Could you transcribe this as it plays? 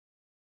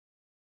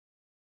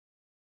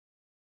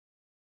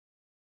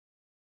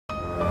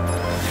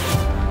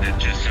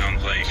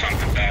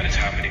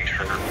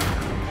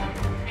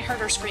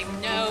her scream,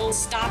 "No,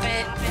 stop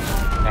it."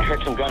 I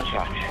heard some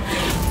gunshots.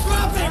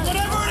 Drop it!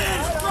 Whatever it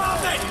is,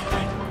 drop it!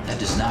 That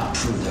does not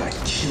prove that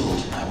I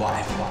killed my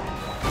wife.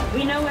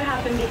 We know what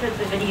happened because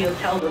the video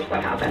tells us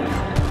what happened.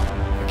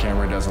 The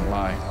camera doesn't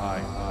lie.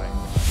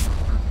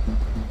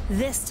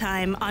 This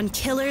time on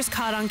Killers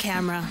Caught on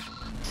Camera.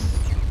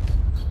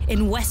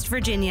 In West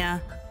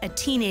Virginia, a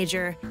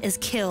teenager is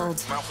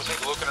killed. Mom, we'll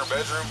take a look in her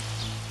bedroom.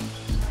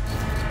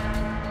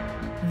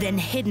 Then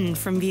hidden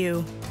from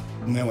view.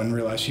 No one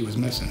realized she was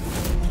missing.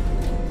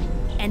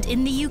 And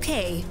in the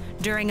UK,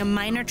 during a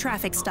minor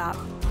traffic stop,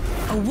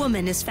 a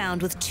woman is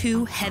found with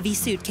 2 heavy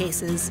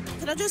suitcases.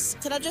 Can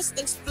I just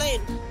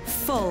explain?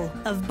 Full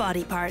of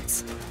body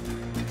parts.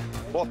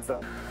 What the?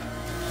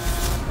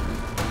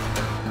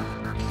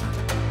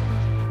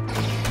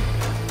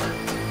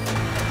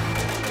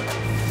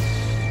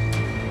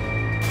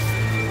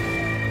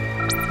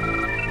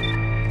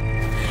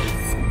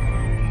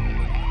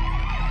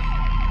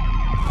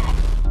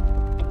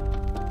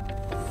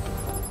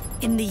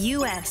 In the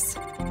U.S.,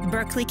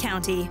 Berkeley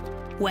County,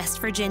 West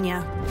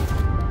Virginia.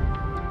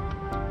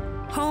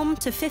 Home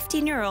to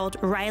 15-year-old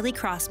Riley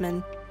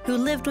Crossman, who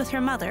lived with her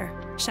mother,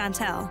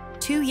 Chantel,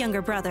 2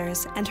 younger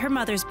brothers, and her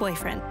mother's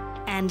boyfriend,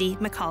 Andy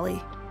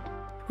McCauley.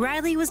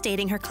 Riley was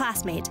dating her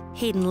classmate,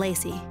 Hayden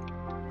Lacey.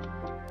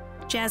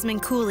 Jasmine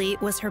Cooley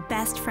was her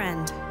best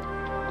friend.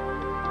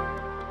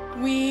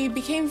 We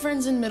became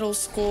friends in middle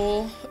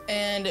school,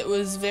 and it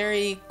was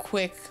very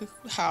quick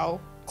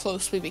how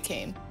close we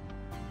became.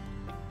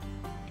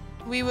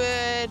 We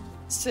would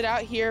sit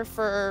out here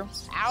for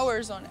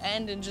hours on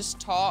end and just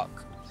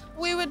talk.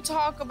 We would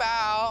talk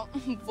about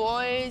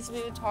boys,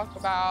 we would talk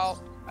about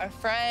our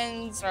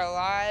friends, our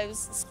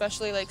lives,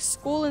 especially like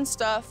school and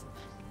stuff,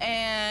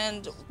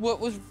 and what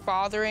was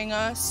bothering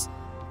us.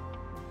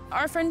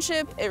 Our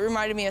friendship, it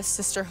reminded me of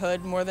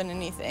sisterhood more than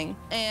anything.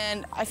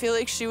 And I feel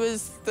like she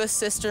was the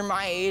sister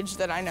my age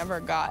that I never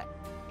got.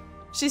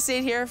 She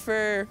stayed here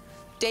for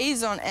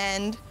days on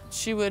end.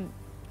 She would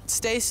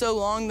stay so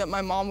long that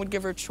my mom would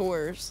give her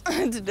chores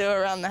to do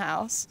around the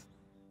house.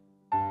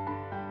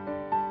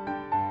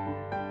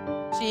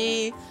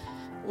 She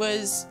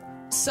was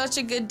such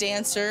a good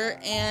dancer,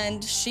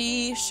 and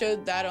she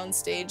showed that on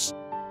stage.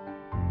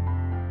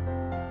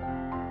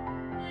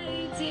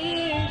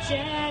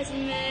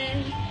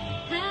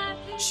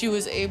 She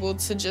was able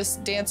to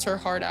just dance her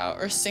heart out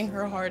or sing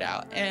her heart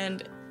out,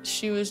 and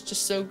she was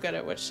just so good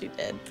at what she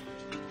did.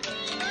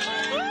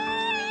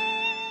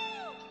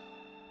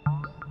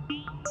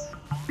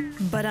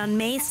 But on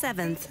May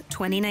 7th,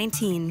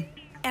 2019,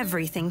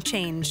 everything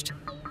changed.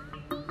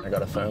 I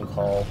got a phone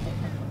call,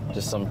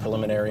 just some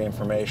preliminary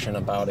information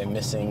about a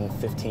missing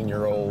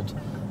 15-year-old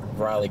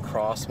Riley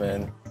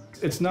Crossman.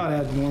 It's not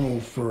abnormal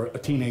for a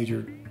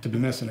teenager to be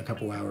missing a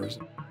couple hours.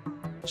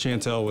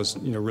 Chantel was,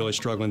 really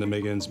struggling to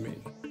make ends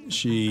meet.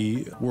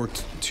 She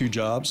worked 2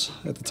 jobs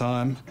at the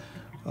time.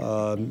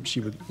 She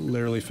would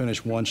literally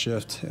finish one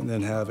shift and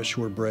then have a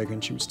short break,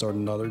 and she would start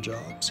another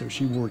job. So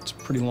she worked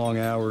pretty long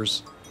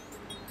hours.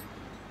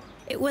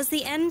 It was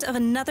the end of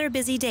another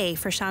busy day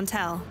for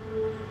Chantel.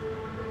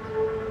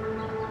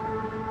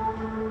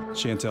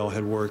 Chantel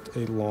had worked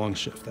a long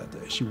shift that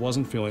day. She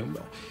wasn't feeling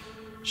well.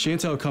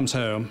 Chantel comes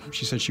home.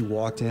 She said she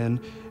walked in,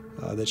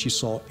 that she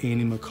saw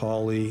Andy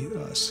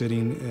McCauley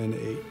sitting in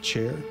a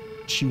chair.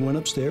 She went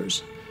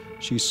upstairs.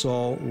 She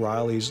saw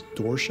Riley's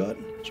door shut.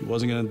 She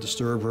wasn't going to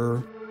disturb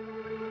her.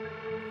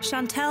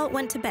 Chantel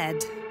went to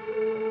bed.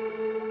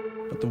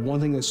 But the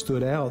one thing that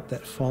stood out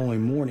that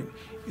following morning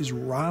is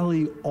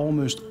Riley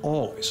almost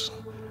always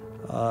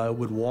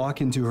would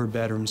walk into her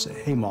bedroom and say,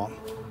 "Hey, Mom,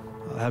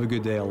 have a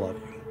good day, I love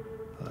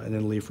you," and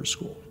then leave for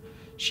school.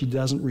 She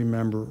doesn't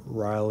remember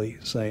Riley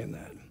saying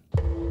that.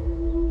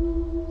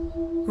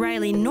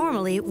 Riley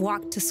normally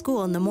walked to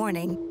school in the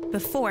morning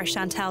before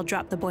Chantel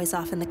dropped the boys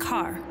off in the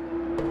car.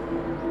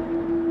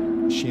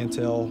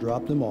 Chantel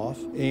dropped them off,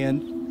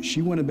 and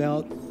she went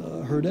about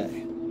her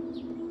day.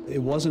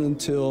 It wasn't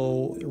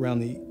until around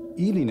the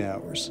evening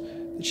hours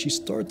that she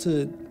started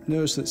to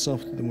notice that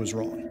something was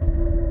wrong.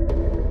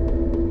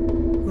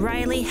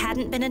 Riley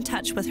hadn't been in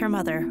touch with her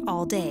mother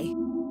all day.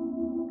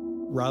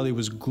 Riley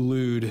was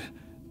glued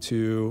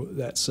to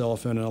that cell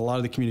phone, and a lot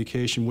of the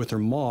communication with her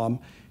mom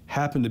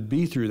happened to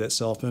be through that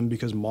cell phone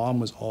because Mom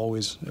was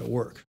always at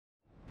work.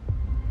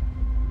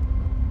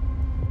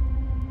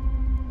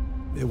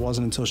 It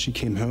wasn't until she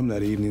came home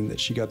that evening that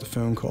she got the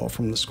phone call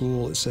from the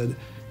school that said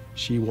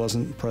she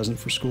wasn't present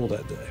for school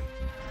that day.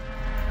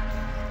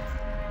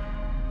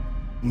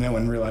 No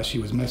one realized she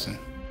was missing.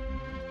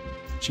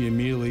 She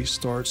immediately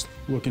starts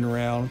looking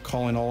around,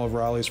 calling all of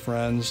Riley's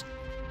friends.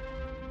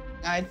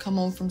 I'd come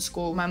home from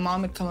school. My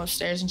mom had come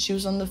upstairs, and she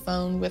was on the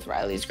phone with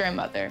Riley's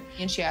grandmother.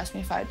 And she asked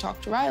me if I had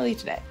talked to Riley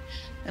today.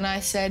 And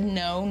I said,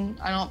 no,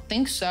 I don't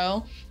think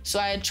so. So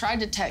I had tried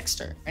to text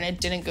her, and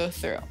it didn't go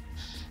through.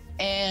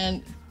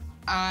 And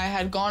I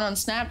had gone on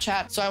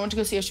Snapchat, so I went to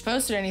go see if she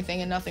posted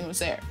anything, and nothing was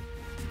there.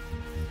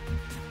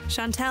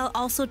 Chantel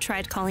also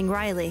tried calling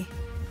Riley.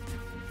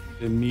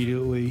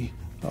 Immediately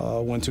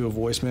went to a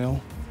voicemail.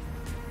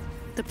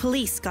 The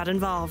police got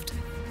involved.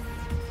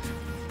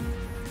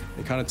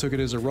 They kind of took it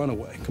as a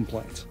runaway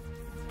complaint.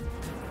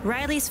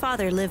 Riley's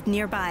father lived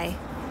nearby.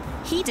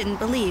 He didn't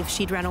believe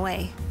she'd run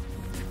away.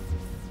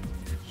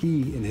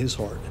 He, in his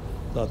heart,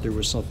 thought there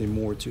was something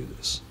more to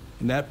this.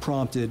 And that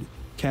prompted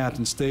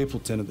Captain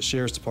Stapleton of the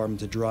Sheriff's Department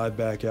to drive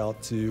back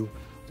out to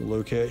the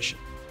location.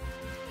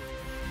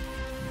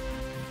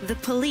 The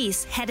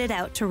police headed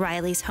out to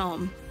Riley's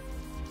home.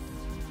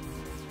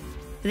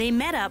 They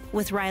met up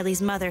with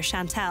Riley's mother,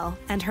 Chantel,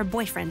 and her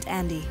boyfriend,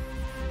 Andy.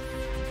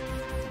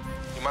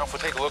 You mind if we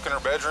take a look in her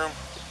bedroom?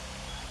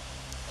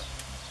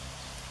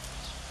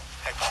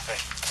 Hey, Poppy.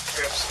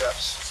 Here up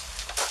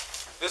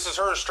steps. This is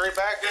her straight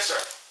back? Yes, sir.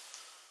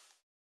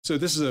 So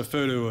this is a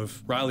photo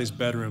of Riley's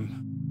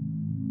bedroom.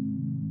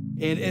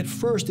 And at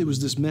first it was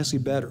this messy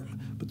bedroom,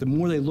 but the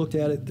more they looked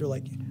at it, they're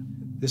like,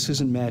 this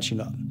isn't matching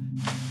up.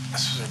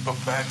 This was her book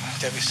bag.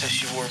 Debbie said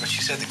she wore it, but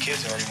she said the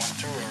kids already went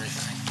through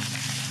everything.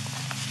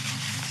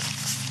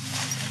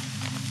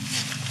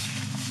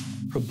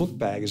 Her book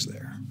bag is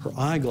there. Her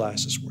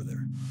eyeglasses were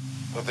there.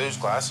 Are those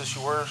glasses she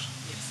wears?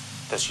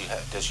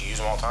 Yes. Does she use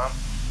them all the time?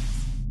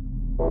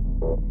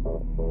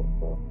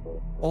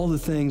 All the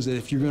things that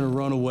if you're going to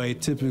run away,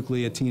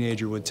 typically a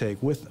teenager would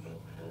take with them.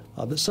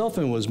 The cell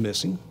phone was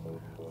missing,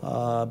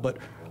 but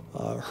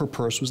her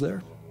purse was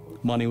there.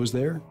 Money was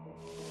there.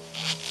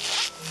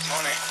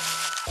 Money.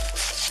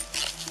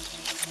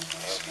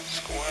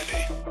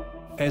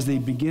 As they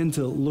begin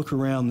to look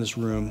around this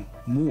room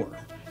more,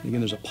 again,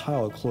 there's a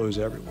pile of clothes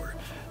everywhere,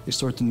 they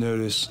start to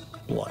notice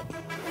blood.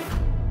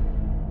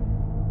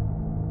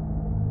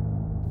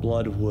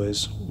 Blood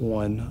was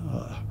on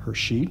her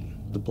sheet.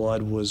 The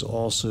blood was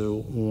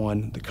also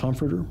on the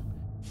comforter.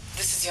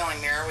 This is the only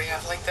mirror we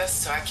have like this,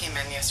 so I came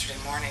in yesterday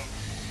morning,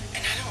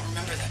 and I don't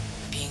remember that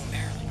being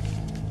there.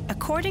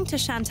 According to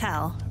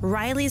Chantel,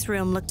 Riley's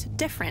room looked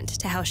different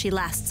to how she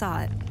last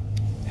saw it.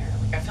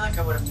 I feel like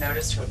I would have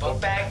noticed her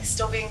book bag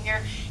still being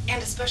here,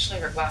 and especially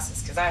her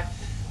glasses, because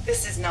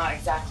this is not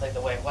exactly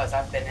the way it was.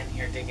 I've been in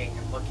here digging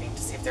and looking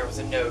to see if there was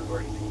a note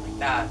or anything like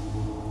that.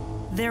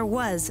 There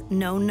was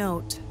no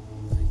note.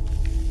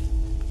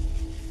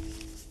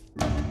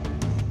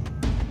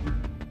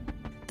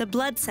 The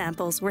blood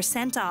samples were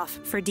sent off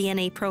for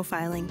DNA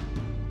profiling.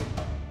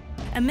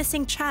 A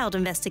missing child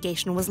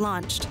investigation was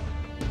launched.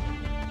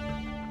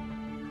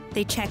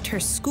 They checked her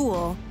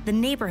school, the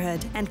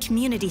neighborhood, and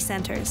community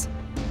centers.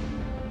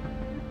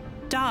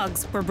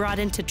 Dogs were brought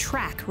in to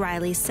track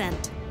Riley's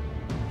scent.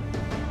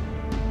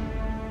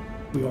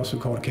 We also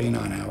called a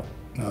canine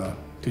out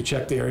to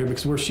check the area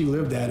because where she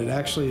lived at, it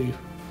actually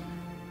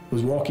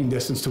was walking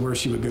distance to where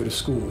she would go to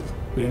school.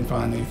 We didn't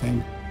find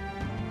anything.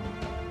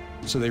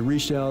 So they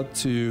reached out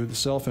to the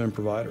cell phone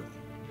provider,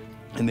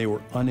 and they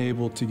were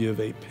unable to give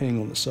a ping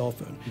on the cell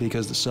phone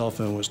because the cell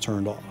phone was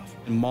turned off.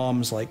 And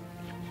Mom's like,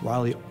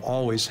 Riley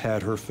always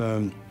had her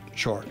phone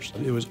charged.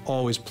 It was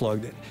always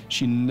plugged in.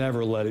 She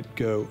never let it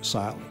go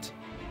silent.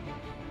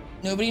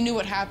 Nobody knew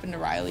what happened to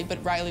Riley,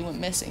 but Riley went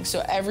missing,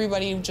 so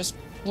everybody just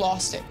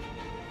lost it.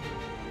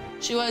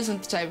 She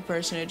wasn't the type of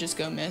person who'd just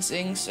go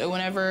missing, so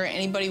whenever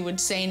anybody would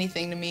say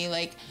anything to me,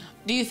 like,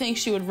 do you think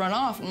she would run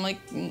off? I'm like,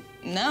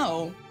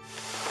 no.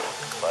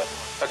 But,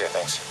 okay,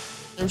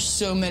 thanks. There's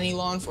so many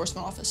law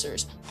enforcement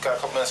officers. Got a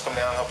couple minutes to come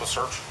down and help us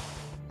search?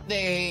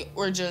 They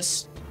were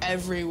just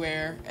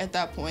everywhere at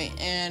that point,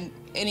 and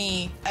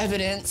any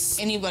evidence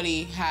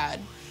anybody had,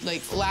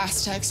 like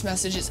last text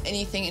messages,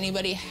 anything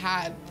anybody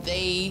had,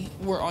 they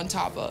were on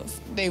top of.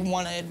 They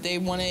wanted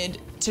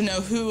to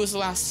know who was the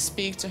last to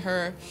speak to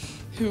her,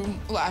 who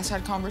last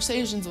had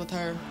conversations with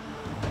her.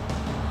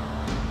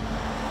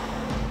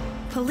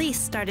 Police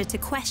started to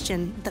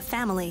question the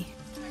family.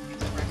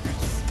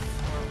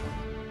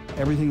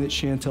 Everything that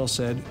Chantel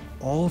said,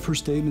 all of her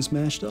statements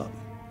matched up.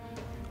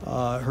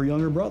 Her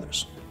younger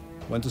brothers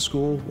went to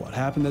school, what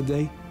happened that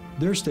day,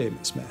 their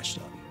statements matched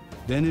up.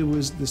 Then it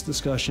was this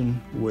discussion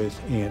with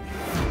Andy.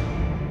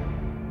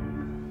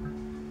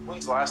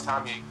 When's the last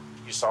time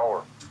you saw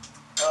her?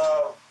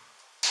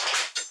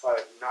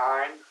 Like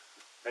 9,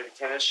 maybe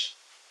 10-ish.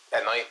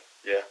 At night?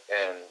 Yeah.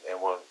 And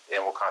what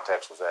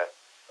context was that?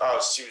 Oh,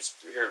 she was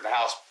here in the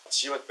house.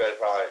 She went to bed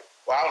probably,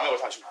 well, I don't know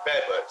what time she went to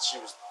bed,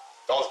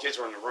 but all the kids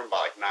were in the room by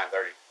like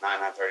 9:30.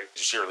 Did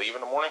you see her leave in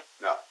the morning?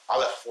 No, I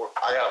got up 4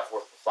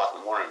 o'clock in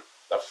the morning,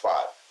 left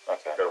 5.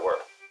 Okay. Go to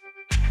work.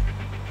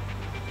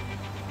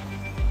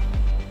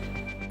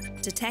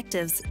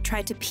 Detectives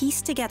tried to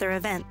piece together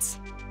events.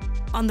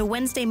 On the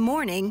Wednesday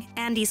morning,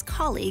 Andy's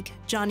colleague,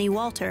 Johnny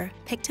Walter,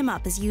 picked him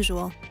up as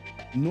usual.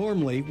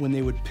 Normally, when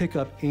they would pick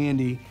up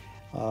Andy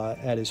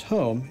at his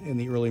home in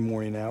the early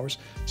morning hours,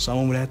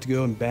 someone would have to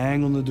go and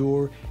bang on the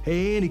door.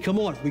 Hey, Andy, come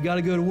on, we got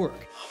to go to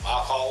work.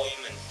 I'll call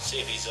him and see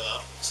if he's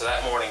up. So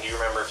that morning, do you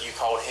remember if you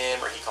called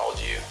him or he called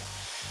you?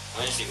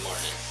 Wednesday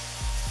morning.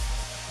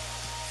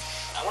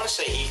 I want to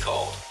say he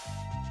called.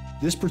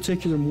 This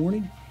particular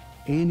morning,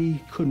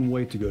 Andy couldn't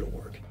wait to go to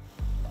work.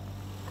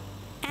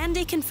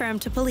 Andy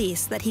confirmed to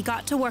police that he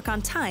got to work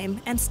on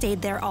time and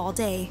stayed there all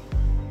day.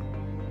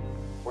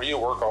 Were you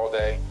at work all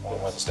day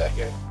on Wednesday?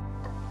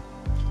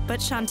 But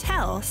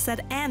Chantel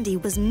said Andy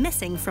was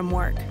missing from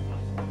work,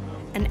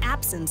 an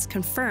absence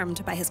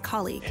confirmed by his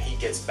colleague. And he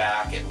gets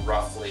back at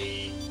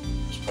roughly,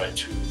 it's probably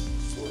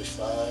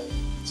 2:45.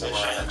 So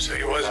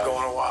he was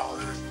going a while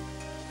then.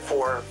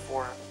 Four,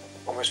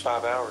 almost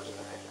 5 hours.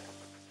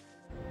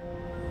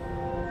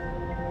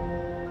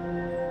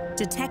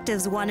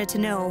 Detectives wanted to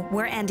know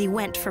where Andy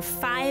went for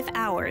 5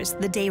 hours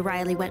the day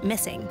Riley went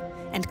missing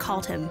and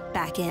called him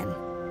back in.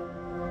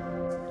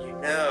 You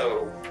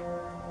know,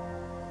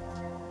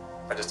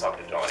 I just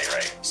talked to Johnny,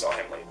 right? Saw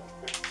him leaving.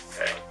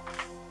 Okay.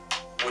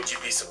 Would you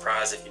be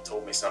surprised if he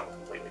told me something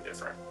completely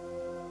different?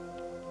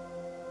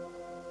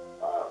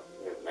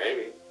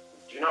 Maybe.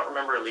 Do you not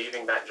remember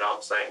leaving that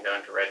job site and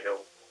going to Red Hill?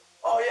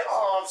 Oh, yeah.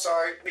 Oh, I'm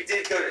sorry. We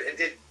did go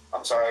to,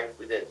 I'm sorry.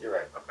 We did. You're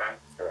right. Okay.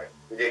 You're right.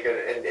 We did go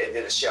to, and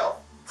did a shelf.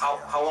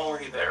 How long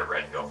were you there at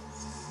Red Hill?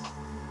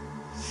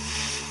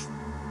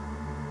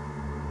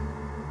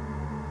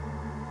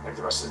 Like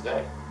the rest of the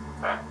day.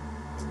 Okay.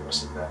 Like the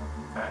rest of the day.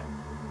 Okay.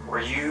 Were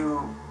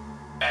you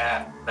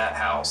at that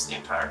house the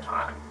entire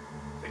time,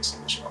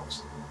 fixing the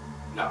shelves?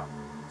 No.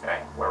 Okay.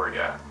 Where were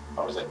you at?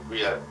 I was at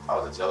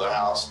the other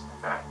house.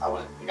 Okay. I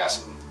went and got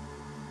some.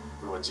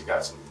 I went and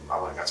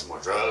got some more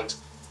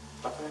drugs.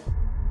 Okay.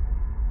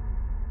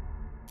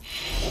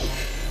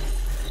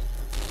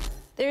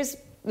 There's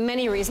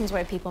many reasons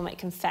why people might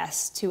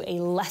confess to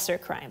a lesser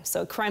crime,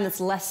 so a crime that's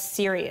less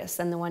serious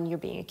than the one you're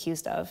being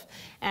accused of.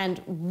 And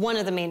one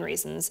of the main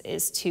reasons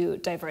is to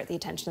divert the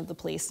attention of the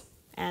police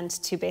and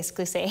to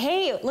basically say,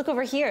 hey, look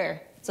over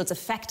here. So it's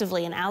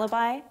effectively an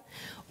alibi,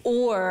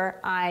 or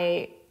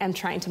I am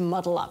trying to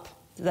muddle up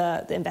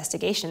the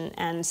investigation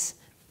and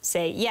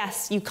say,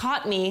 yes, you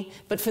caught me,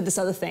 but for this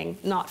other thing,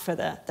 not for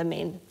the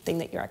main thing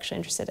that you're actually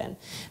interested in.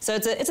 So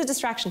it's a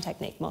distraction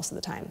technique most of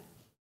the time.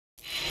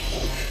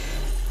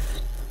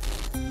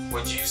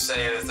 Would you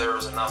say that there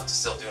was enough to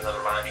still do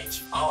another line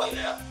each? Oh,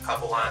 yeah. A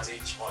couple lines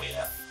each? Oh,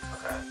 yeah.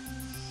 Okay.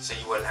 So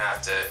you wouldn't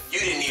have to, you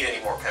didn't need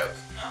any more coke?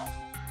 No.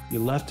 You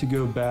left to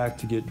go back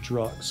to get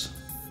drugs,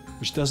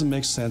 which doesn't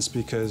make sense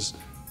because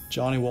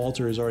Johnny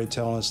Walter is already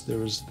telling us there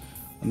was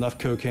enough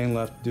cocaine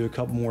left to do a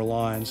couple more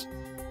lines.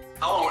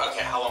 How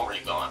long were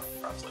you gone,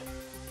 roughly?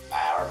 An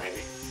hour,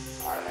 maybe.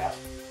 Hour and a half.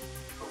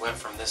 We went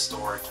from this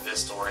story to this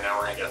story, now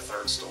we're gonna get a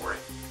third story.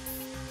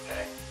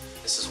 Okay?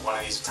 This is one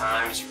of these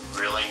times you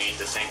really need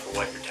to think of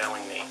what you're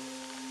telling me,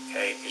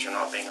 okay? Because you're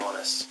not being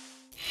honest.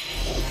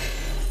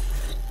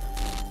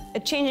 A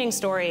changing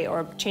story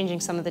or changing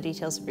some of the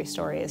details of your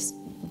story is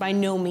by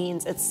no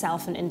means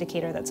itself an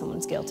indicator that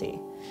someone's guilty.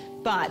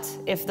 But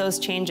if those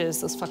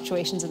changes, those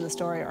fluctuations in the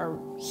story are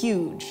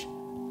huge,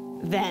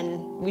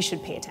 then we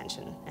should pay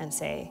attention and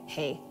say,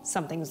 hey,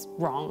 something's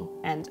wrong,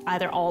 and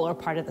either all or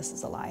part of this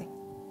is a lie.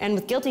 And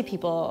with guilty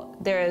people,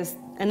 there is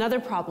another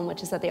problem,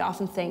 which is that they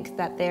often think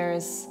that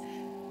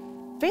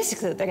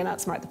basically that they're gonna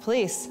outsmart the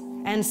police.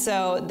 And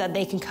so that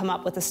they can come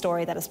up with a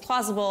story that is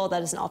plausible,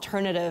 that is an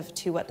alternative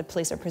to what the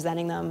police are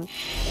presenting them.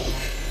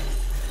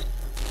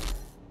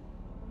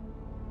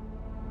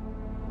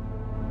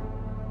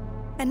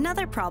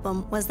 Another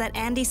problem was that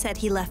Andy said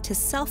he left his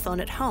cell phone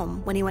at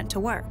home when he went to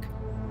work.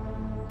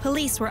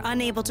 Police were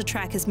unable to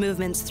track his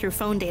movements through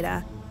phone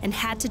data and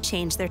had to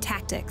change their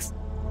tactics.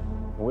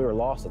 We were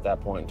lost at that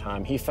point in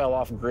time. He fell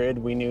off grid.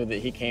 We knew that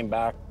he came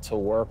back to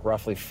work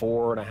roughly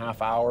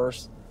 4.5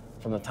 hours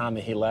from the time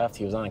that he left.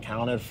 He was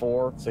unaccounted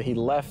for. So he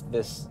left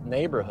this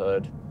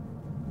neighborhood,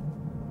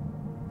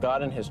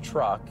 got in his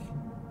truck,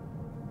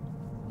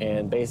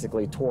 and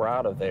basically tore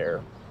out of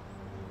there.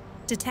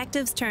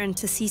 Detectives turned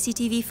to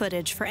CCTV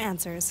footage for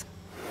answers.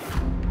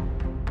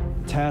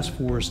 The task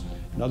force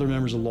and other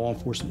members of law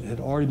enforcement had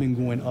already been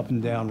going up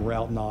and down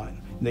Route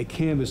 9. And they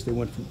canvassed, they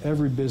went from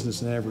every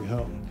business and every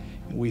home.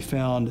 And we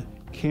found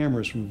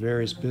cameras from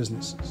various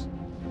businesses.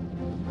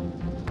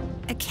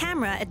 A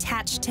camera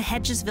attached to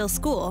Hedgesville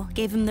School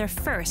gave them their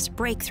first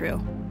breakthrough.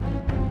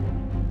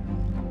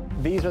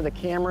 These are the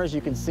cameras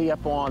you can see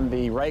up on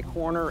the right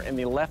corner and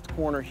the left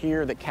corner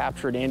here that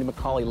captured Andy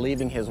McCauley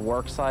leaving his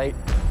work site.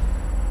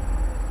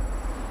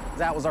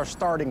 That was our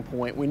starting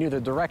point. We knew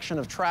the direction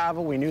of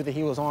travel, we knew that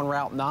he was on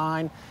Route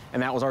 9,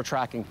 and that was our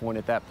tracking point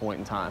at that point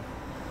in time.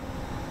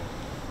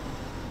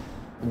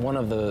 One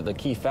of the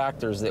key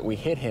factors that we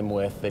hit him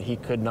with that he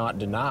could not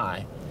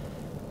deny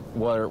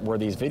were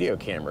these video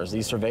cameras,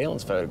 these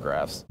surveillance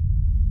photographs.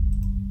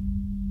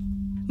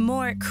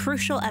 More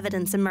crucial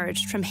evidence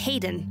emerged from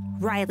Hayden,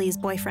 Riley's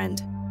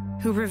boyfriend,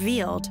 who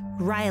revealed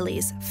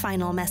Riley's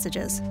final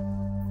messages.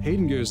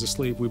 Hayden goes to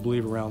sleep, we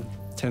believe, around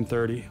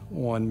 10:30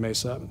 on May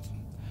 7th.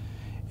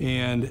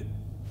 And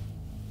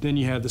then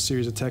you have the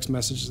series of text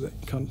messages that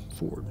come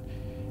forward.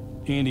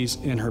 Andy's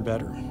in her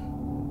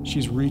bedroom.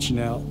 She's reaching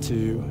out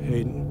to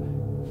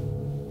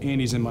Hayden.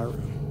 Andy's in my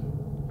room.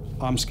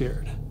 I'm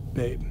scared,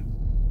 babe.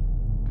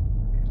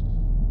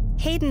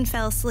 Hayden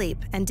fell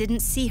asleep and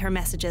didn't see her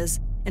messages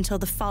until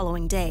the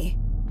following day.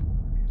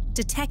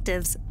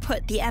 Detectives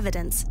put the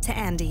evidence to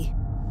Andy.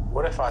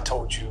 What if I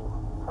told you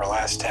her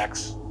last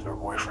text to her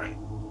boyfriend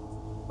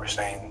were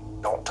saying,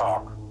 don't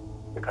talk,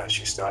 because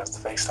she still has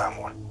the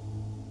FaceTime on?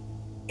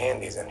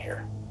 Andy's in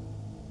here.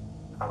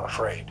 I'm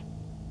afraid.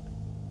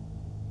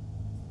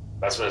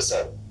 That's what it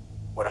said.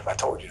 What if I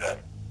told you that?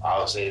 I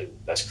would say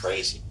that's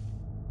crazy.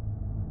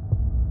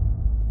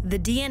 The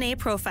DNA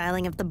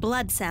profiling of the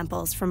blood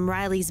samples from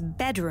Riley's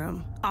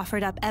bedroom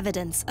offered up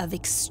evidence of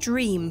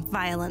extreme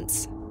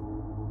violence.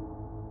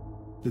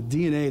 The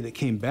DNA that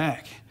came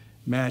back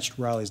matched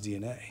Riley's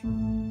DNA.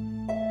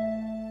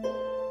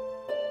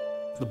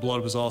 The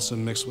blood was also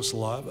mixed with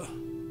saliva.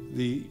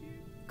 The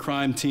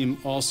crime team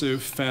also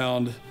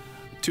found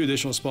 2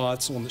 additional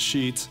spots on the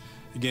sheet.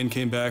 Again,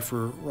 came back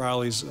for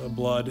Riley's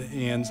blood,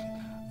 and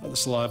the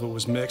saliva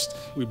was mixed.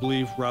 We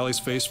believe Riley's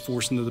face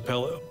forced into the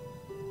pillow.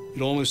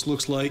 It almost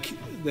looks like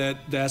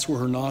that's where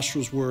her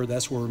nostrils were,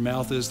 that's where her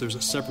mouth is. There's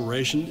a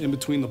separation in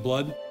between the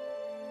blood.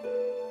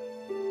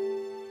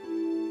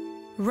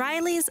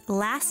 Riley's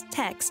last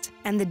text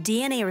and the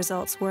DNA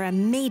results were a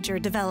major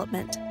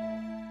development.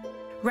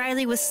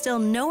 Riley was still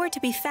nowhere to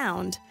be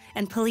found,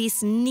 and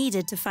police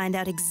needed to find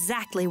out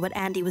exactly what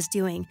Andy was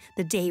doing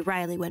the day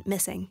Riley went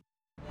missing.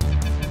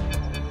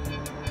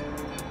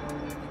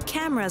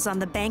 Cameras on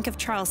the Bank of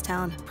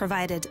Charlestown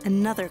provided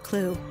another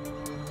clue.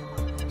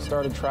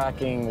 Started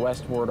tracking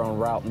westward on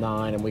Route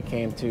 9, and we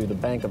came to the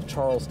Bank of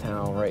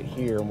Charlestown right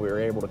here, and we were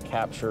able to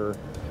capture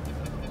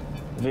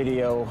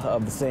video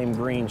of the same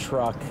green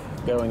truck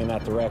going in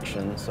that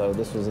direction. So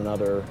this was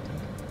another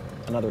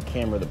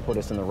camera that put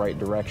us in the right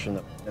direction.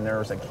 And there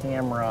was a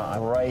camera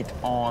right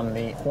on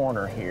the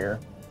corner here,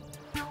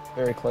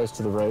 very close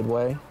to the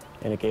roadway,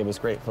 and it gave us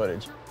great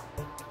footage.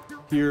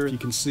 Here you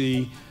can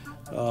see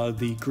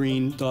the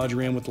green Dodge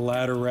Ram with the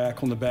ladder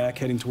rack on the back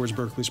heading towards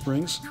Berkeley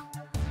Springs.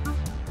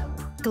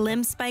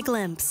 Glimpse by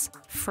glimpse,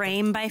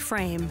 frame by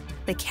frame,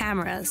 the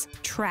cameras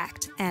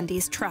tracked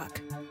Andy's truck.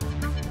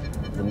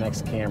 The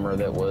next camera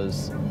that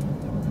was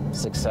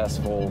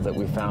successful that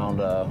we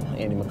found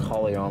Andy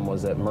McCauley on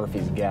was at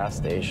Murphy's gas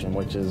station,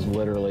 which is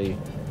literally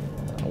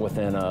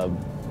within a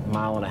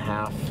mile and a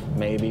half,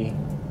 maybe,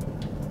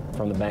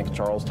 from the Bank of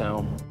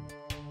Charlestown.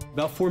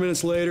 About 4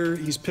 minutes later,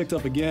 he's picked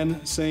up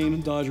again, same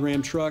Dodge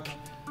Ram truck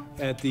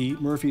at the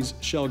Murphy's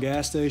Shell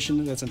gas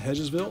station, that's in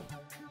Hedgesville.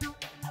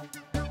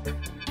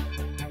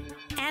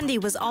 Andy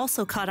was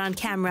also caught on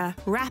camera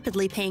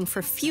rapidly paying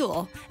for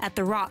fuel at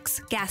the Rocks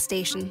gas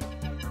station.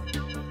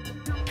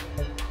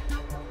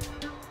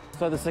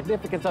 So the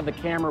significance of the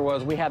camera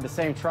was we had the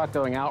same truck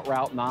going out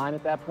Route 9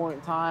 at that point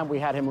in time. We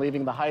had him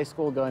leaving the high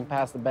school, going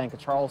past the Bank of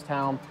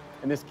Charlestown,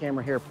 and this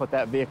camera here put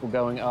that vehicle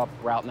going up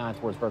Route 9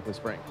 towards Berkeley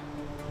Springs.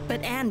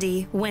 But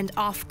Andy went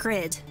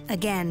off-grid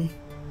again,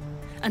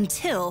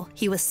 until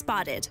he was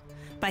spotted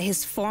by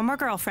his former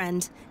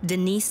girlfriend,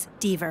 Denise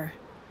Deaver.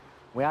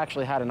 We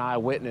actually had an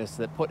eyewitness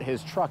that put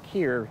his truck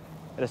here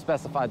at a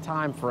specified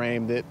time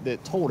frame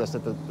that told us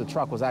that the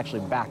truck was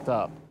actually backed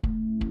up.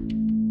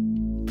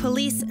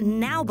 Police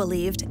now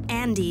believed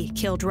Andy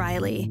killed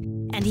Riley,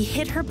 and he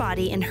hid her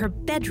body in her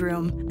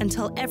bedroom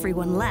until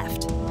everyone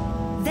left.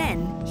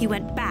 Then he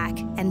went back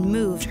and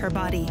moved her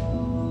body.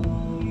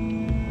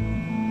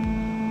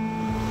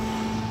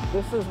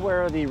 This is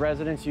where the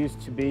residence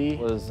used to be. It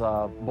was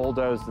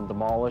bulldozed and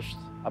demolished,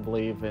 I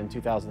believe, in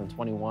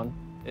 2021.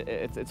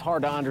 It's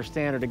hard to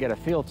understand or to get a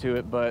feel to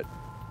it, but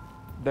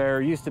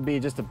there used to be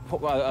just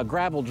a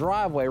gravel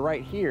driveway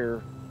right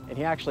here, and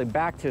he actually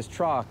backed his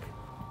truck.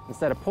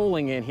 Instead of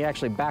pulling in, he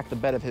actually backed the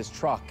bed of his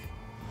truck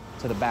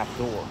to the back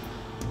door.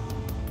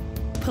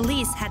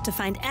 Police had to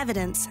find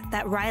evidence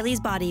that Riley's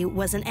body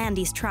was in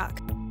Andy's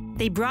truck.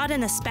 They brought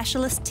in a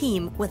specialist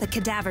team with a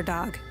cadaver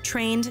dog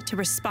trained to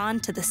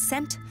respond to the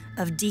scent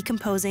of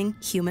decomposing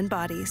human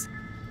bodies.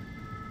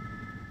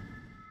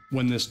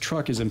 When this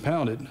truck is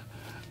impounded,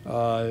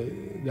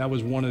 that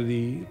was one of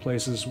the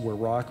places where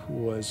Rock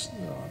was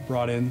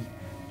brought in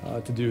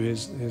to do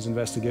his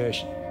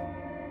investigation.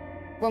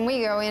 When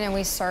we go in and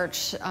we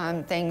search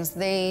things,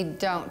 they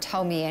don't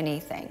tell me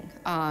anything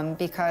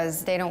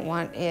because they don't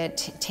want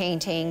it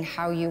tainting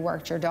how you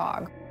worked your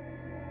dog.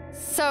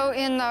 So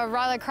in the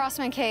Riley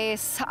Crossman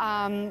case,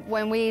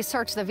 when we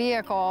searched the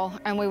vehicle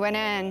and we went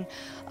in,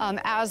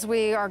 as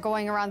we are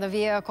going around the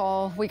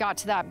vehicle, we got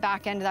to that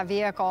back end of that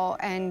vehicle,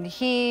 and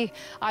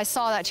I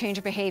saw that change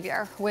of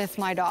behavior with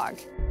my dog.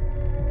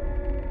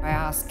 I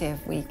asked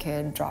if we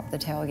could drop the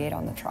tailgate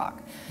on the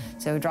truck.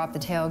 So we dropped the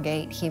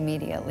tailgate, he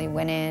immediately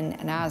went in,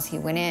 and as he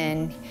went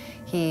in,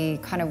 he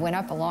kind of went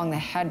up along the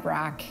head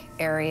rack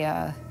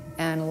area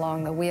and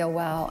along the wheel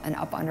well and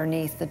up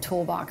underneath the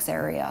toolbox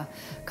area,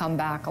 come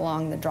back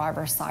along the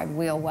driver's side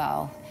wheel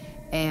well.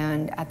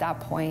 And at that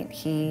point,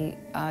 he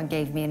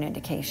gave me an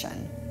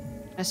indication.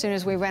 As soon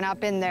as we went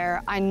up in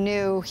there, I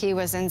knew he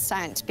was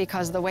incensed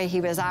because of the way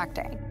he was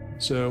acting.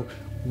 So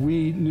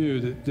we knew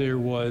that there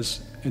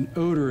was an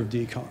odor of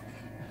decomp.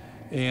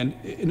 And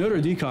an odor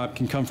of decomp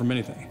can come from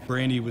anything.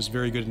 Brandy was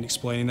very good in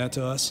explaining that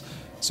to us.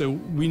 So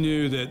we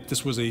knew that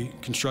this was a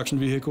construction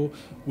vehicle.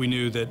 We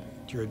knew that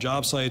you're at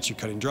job sites, you're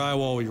cutting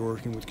drywall, you're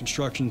working with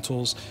construction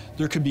tools.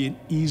 There could be an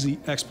easy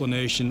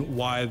explanation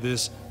why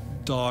this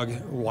dog,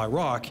 or why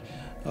Rock,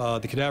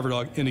 the cadaver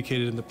dog,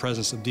 indicated in the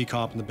presence of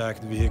decomp in the back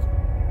of the vehicle.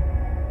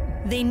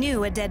 They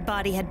knew a dead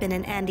body had been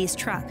in Andy's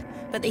truck,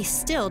 but they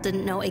still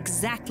didn't know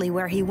exactly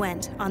where he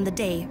went on the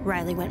day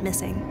Riley went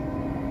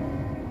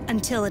missing.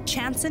 Until a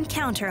chance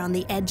encounter on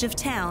the edge of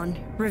town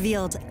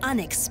revealed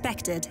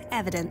unexpected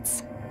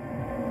evidence.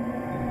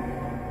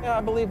 Yeah,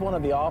 I believe one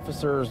of the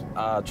officers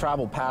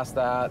traveled past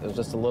that. There's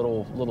just a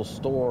little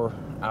store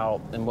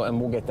out, and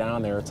we'll get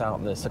down there. It's out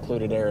in the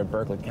secluded area of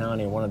Berkeley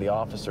County. One of the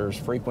officers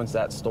frequents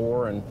that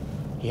store, and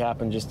he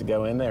happened just to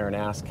go in there and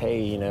ask,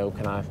 hey, you know,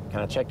 can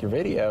I check your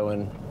video?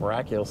 And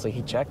miraculously,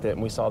 he checked it,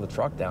 and we saw the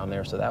truck down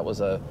there. So that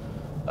was a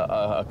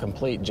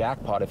complete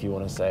jackpot, if you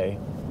want to say.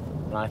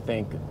 And I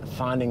think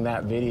finding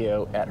that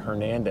video at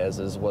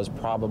Hernandez's was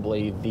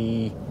probably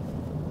the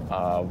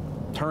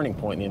turning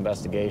point in the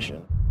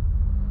investigation.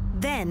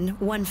 Then,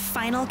 one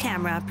final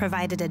camera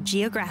provided a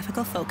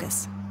geographical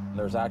focus.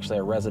 There's actually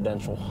a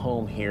residential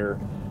home here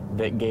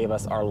that gave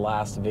us our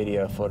last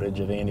video footage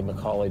of Andy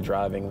McCauley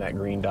driving that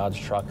green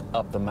Dodge truck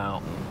up the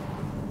mountain.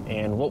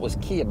 And what was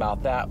key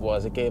about that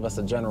was it gave us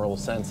a general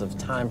sense of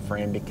time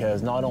frame,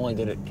 because not only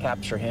did it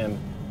capture him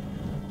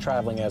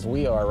traveling as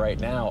we are right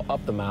now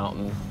up the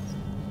mountain,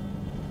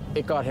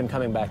 it got him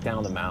coming back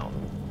down the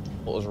mountain.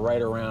 It was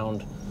right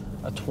around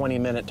a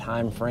 20-minute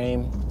time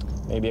frame,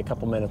 maybe a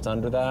couple minutes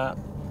under that.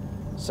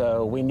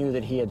 So we knew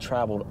that he had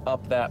traveled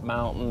up that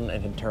mountain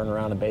and had turned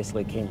around and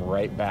basically came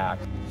right back.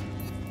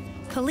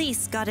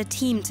 Police got a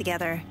team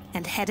together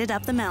and headed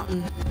up the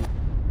mountain.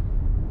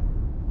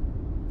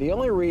 The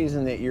only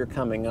reason that you're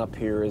coming up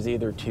here is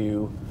either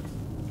to,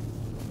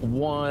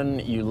 one,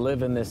 you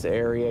live in this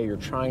area, you're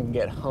trying to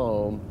get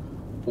home,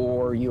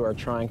 or you are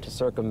trying to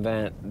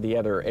circumvent the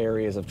other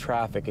areas of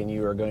traffic and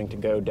you are going to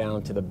go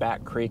down to the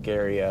Back Creek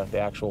area, the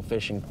actual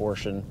fishing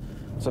portion.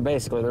 So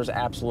basically, there's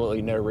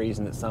absolutely no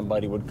reason that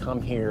somebody would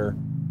come here.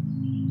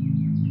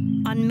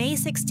 On May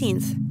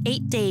 16th,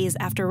 8 days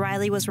after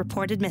Riley was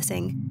reported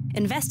missing,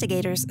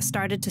 investigators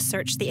started to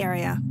search the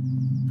area.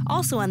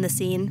 Also on the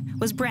scene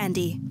was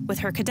Brandy with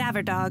her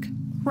cadaver dog,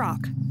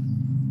 Rock.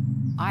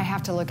 I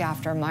have to look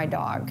after my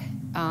dog.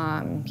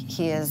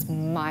 He is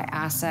my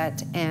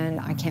asset, and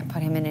I can't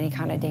put him in any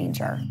kind of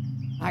danger.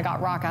 I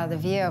got Rock out of the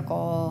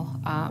vehicle.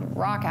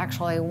 Rock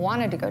actually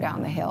wanted to go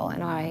down the hill,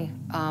 and I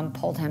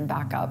pulled him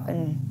back up,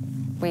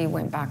 and we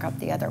went back up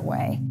the other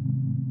way.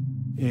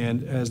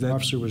 And as the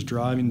officer was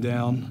driving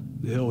down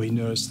the hill, he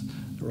noticed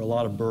there were a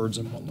lot of birds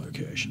in one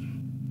location.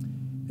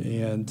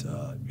 And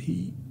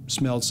he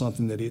smelled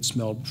something that he had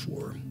smelled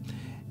before.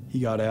 He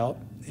got out,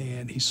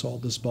 and he saw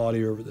this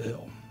body over the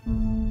hill.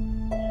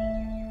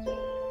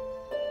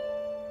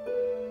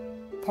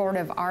 Part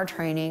of our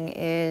training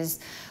is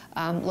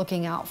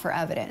looking out for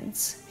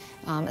evidence,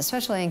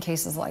 especially in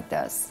cases like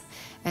this.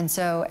 And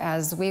so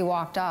as we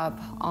walked up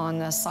on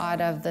the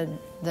side of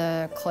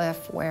the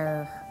cliff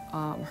where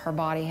her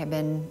body had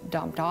been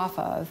dumped off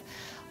of,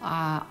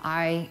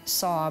 I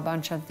saw a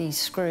bunch of these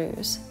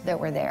screws that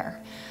were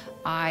there.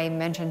 I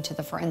mentioned to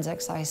the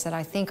forensics, I said,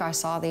 I think I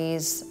saw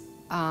these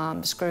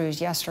screws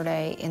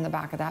yesterday in the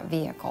back of that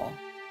vehicle.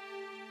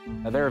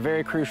 They were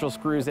very crucial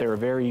screws. They were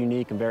very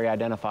unique and very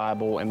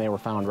identifiable, and they were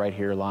found right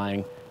here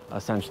lying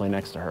essentially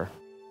next to her.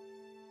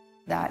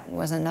 That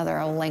was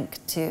another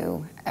link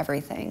to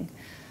everything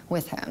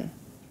with him.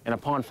 And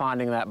upon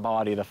finding that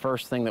body, the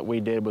first thing that we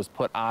did was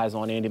put eyes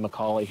on Andy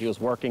McCauley. He was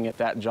working at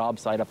that job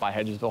site up by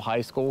Hedgesville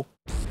High School.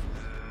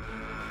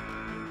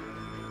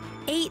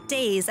 8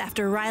 days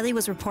after Riley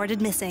was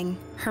reported missing,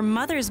 her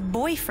mother's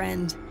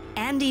boyfriend,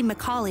 Andy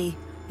McCauley,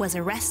 was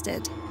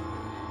arrested.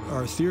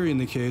 Our theory in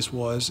the case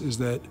is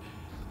that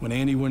when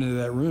Andy went into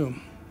that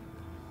room,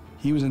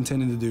 he was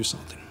intending to do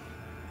something.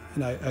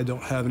 And I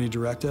don't have any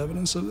direct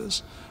evidence of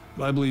this,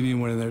 but I believe he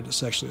went in there to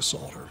sexually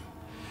assault her.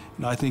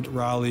 And I think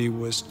Riley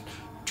was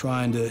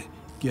trying to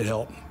get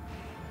help.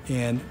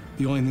 And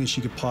the only thing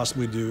she could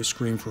possibly do is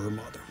scream for her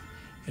mother.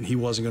 And he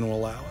wasn't going to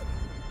allow it.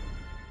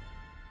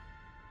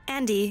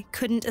 Andy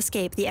couldn't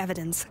escape the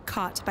evidence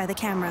caught by the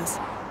cameras.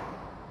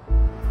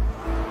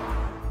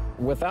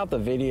 Without the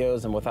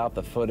videos and without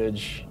the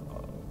footage,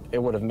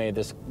 it would have made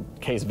this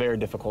case very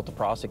difficult to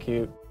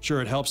prosecute.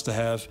 Sure, it helps to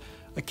have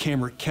a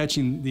camera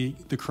catching the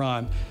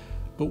crime,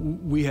 but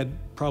we had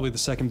probably the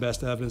second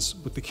best evidence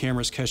with the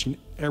cameras catching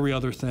every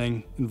other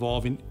thing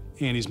involving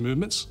Andy's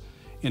movements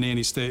and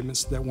Andy's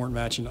statements that weren't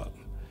matching up.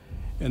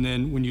 And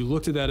then when you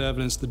looked at that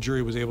evidence, the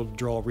jury was able to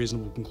draw a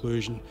reasonable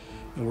conclusion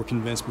and were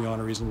convinced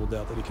beyond a reasonable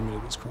doubt that he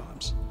committed these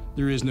crimes.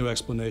 There is no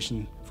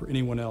explanation for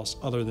anyone else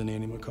other than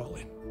Andy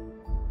McCauley.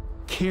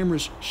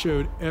 Cameras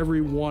showed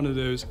every one of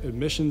those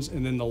admissions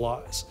and then the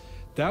lies.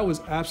 That was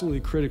absolutely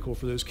critical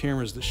for those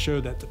cameras to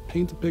show that, to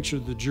paint the picture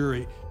to the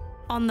jury.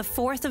 On the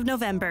 4th of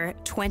November,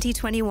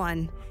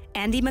 2021,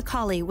 Andy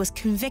McCauley was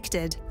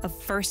convicted of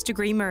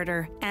first-degree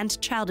murder and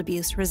child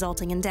abuse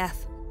resulting in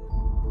death.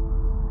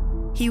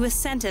 He was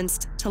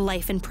sentenced to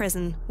life in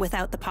prison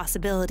without the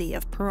possibility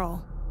of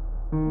parole.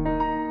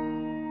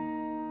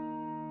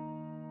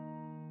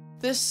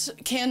 This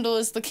candle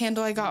is the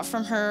candle I got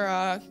from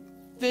her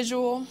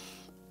visual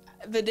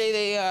the day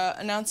they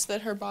announced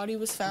that her body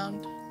was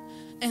found.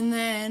 And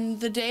then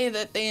the day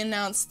that they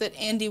announced that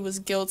Andy was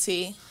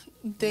guilty,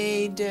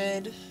 they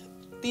did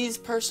these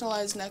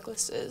personalized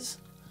necklaces,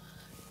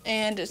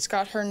 and it's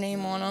got her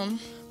name on them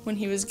when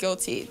he was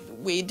guilty.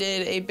 We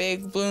did a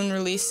big balloon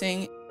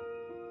releasing.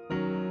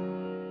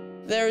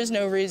 There was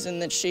no reason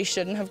that she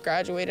shouldn't have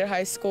graduated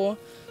high school.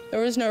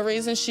 There was no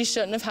reason she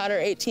shouldn't have had her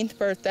 18th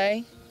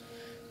birthday.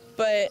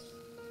 But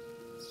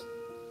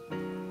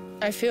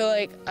I feel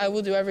like I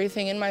will do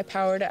everything in my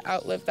power to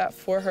outlive that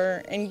for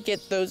her and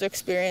get those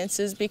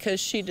experiences because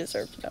she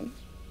deserved them.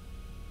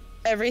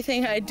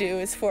 Everything I do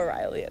is for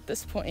Riley at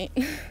this point.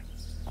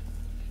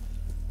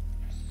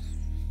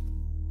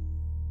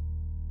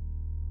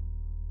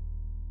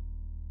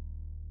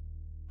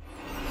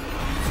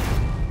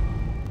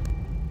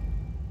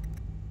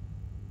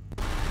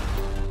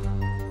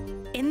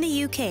 In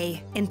the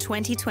UK, in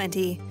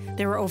 2020,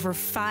 there were over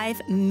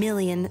 5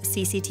 million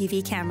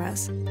CCTV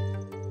cameras.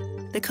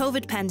 The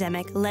COVID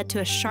pandemic led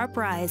to a sharp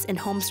rise in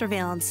home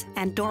surveillance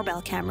and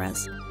doorbell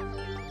cameras.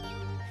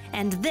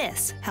 And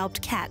this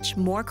helped catch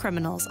more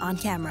criminals on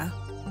camera.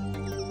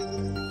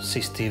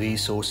 CCTV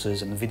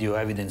sources and video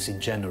evidence in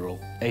general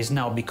has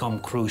now become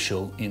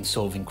crucial in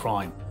solving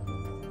crime.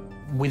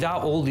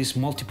 Without all these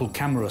multiple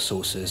camera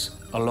sources,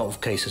 a lot of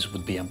cases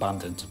would be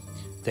abandoned.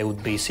 There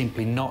would be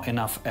simply not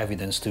enough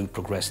evidence to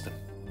progress them.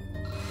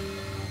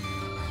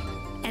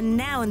 And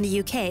now in the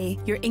UK,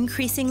 you're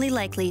increasingly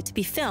likely to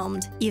be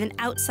filmed even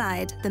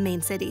outside the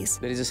main cities.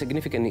 There is a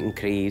significant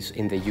increase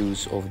in the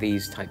use of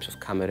these types of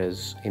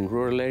cameras in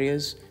rural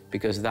areas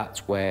because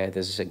that's where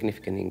there's a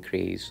significant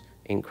increase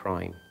in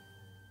crime.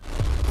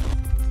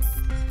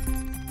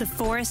 The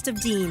Forest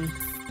of Dean,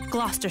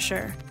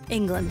 Gloucestershire,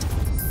 England.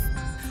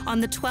 On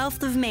the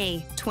 12th of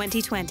May,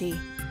 2020,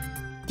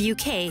 the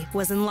UK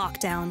was in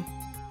lockdown.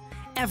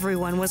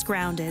 Everyone was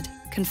grounded,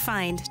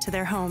 confined to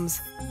their homes.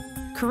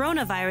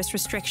 Coronavirus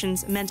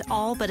restrictions meant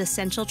all but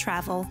essential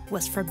travel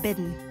was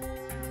forbidden.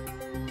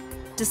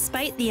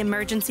 Despite the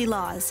emergency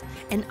laws,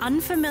 an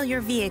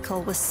unfamiliar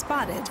vehicle was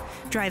spotted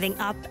driving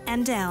up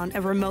and down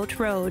a remote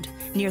road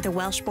near the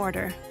Welsh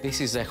border.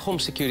 This is a home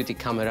security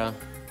camera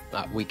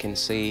that we can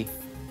see.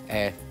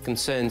 A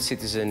concerned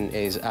citizen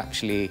is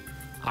actually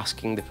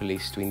asking the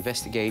police to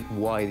investigate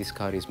why this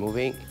car is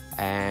moving,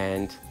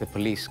 and the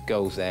police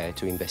goes there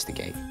to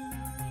investigate.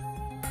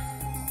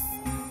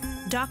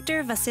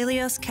 Dr.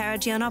 Vasilios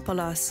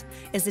Karagiannopoulos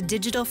is a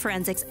digital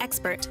forensics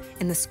expert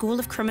in the School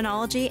of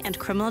Criminology and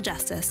Criminal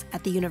Justice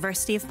at the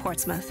University of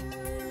Portsmouth.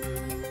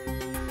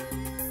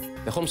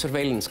 The home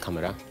surveillance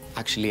camera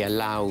actually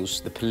allows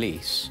the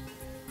police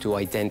to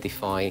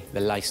identify the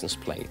license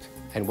plate,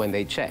 and when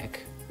they check,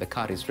 the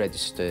car is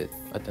registered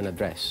at an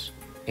address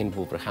in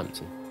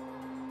Wolverhampton.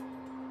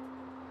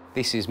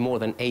 This is more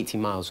than 80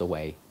 miles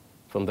away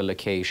from the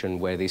location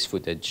where this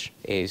footage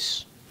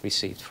is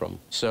received from.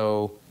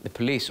 So the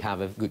police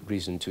have a good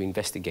reason to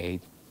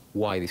investigate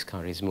why this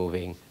car is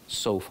moving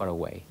so far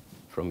away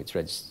from its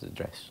registered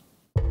address.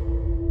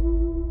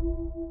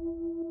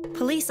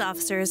 Police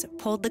officers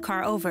pulled the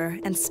car over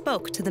and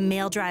spoke to the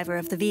male driver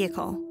of the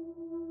vehicle.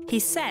 He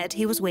said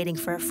he was waiting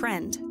for a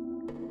friend.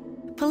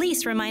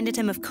 Police reminded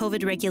him of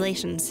COVID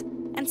regulations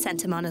and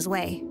sent him on his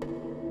way.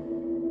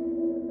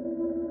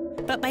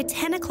 But by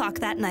 10 o'clock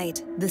that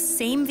night, the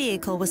same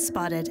vehicle was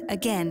spotted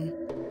again,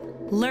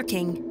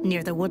 lurking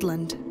near the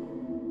woodland.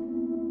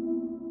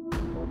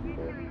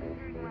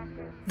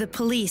 The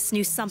police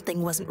knew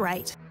something wasn't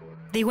right.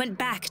 They went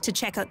back to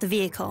check out the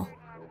vehicle.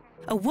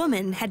 A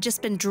woman had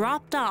just been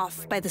dropped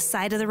off by the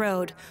side of the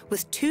road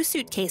with 2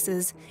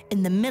 suitcases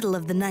in the middle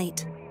of the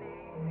night.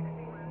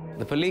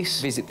 The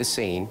police visit the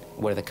scene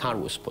where the car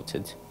was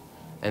spotted,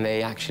 and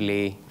they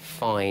actually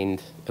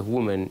find a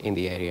woman in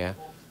the area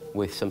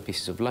with some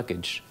pieces of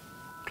luggage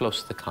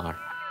close to the car.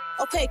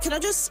 Okay, can I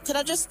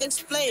just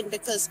explain,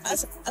 because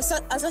as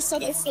I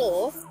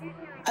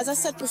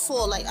said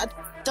before, like I've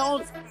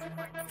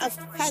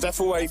had... Step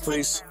away,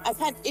 please. I've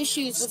had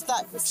issues with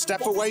that.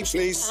 Step away,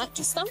 please.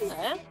 Just stand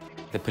there.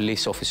 The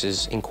police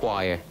officers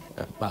inquire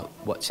about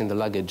what's in the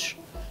luggage,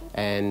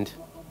 and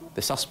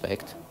the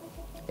suspect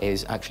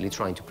is actually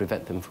trying to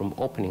prevent them from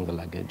opening the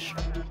luggage.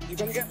 You're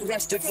going to get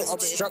arrested for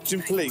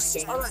obstructing police.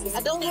 All right,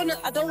 I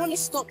don't want to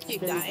stop you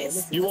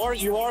guys. You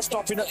are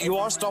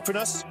stopping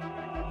us.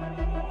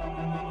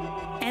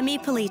 Emmy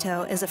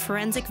Polito is a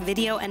forensic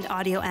video and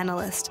audio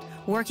analyst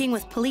working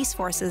with police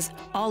forces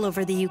all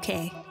over the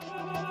UK.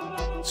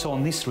 So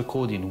on this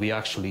recording, we're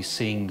actually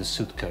seeing the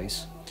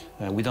suitcase.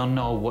 We don't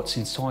know what's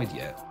inside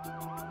yet.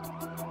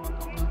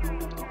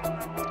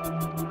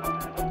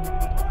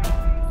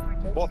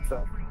 What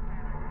the?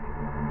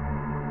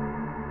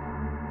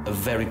 A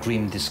very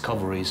grim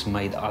discovery is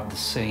made at the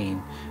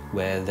scene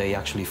where they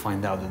actually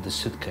find out that the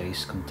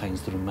suitcase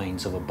contains the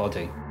remains of a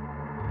body.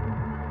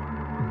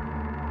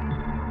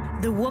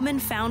 The woman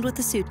found with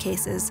the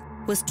suitcases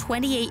was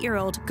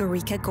 28-year-old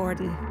Garika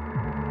Gordon.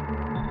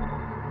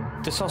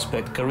 The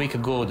suspect, Garika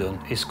Gordon,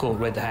 is caught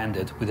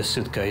red-handed with a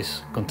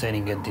suitcase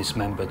containing a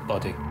dismembered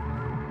body.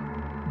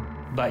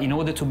 But in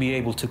order to be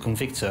able to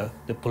convict her,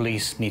 the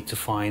police need to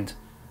find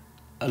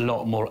a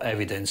lot more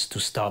evidence to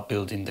start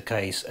building the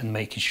case and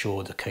making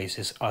sure the case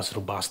is as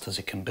robust as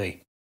it can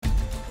be.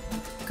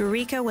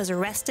 Gurika was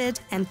arrested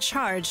and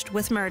charged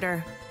with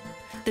murder.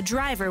 The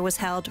driver was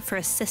held for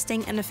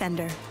assisting an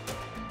offender.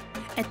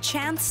 A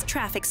chance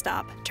traffic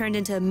stop turned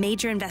into a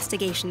major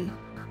investigation.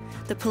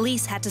 The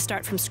police had to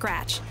start from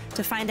scratch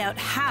to find out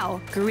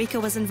how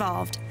Gurika was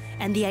involved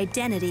and the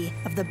identity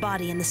of the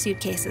body in the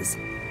suitcases.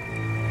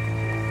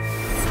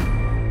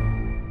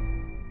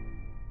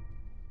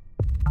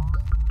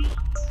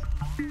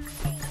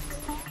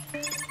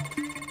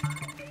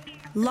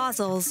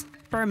 Lozells,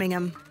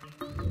 Birmingham.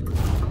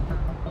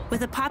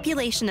 With a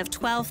population of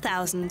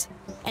 12,000,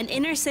 an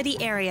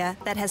inner-city area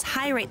that has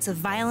high rates of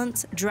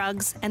violence,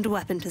 drugs, and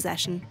weapon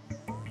possession.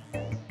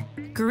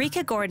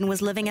 Gurika Gordon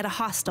was living at a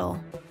hostel.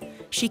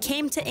 She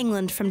came to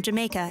England from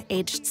Jamaica,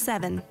 aged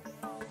 7.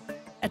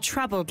 A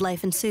troubled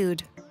life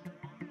ensued.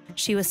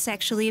 She was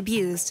sexually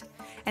abused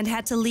and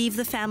had to leave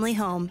the family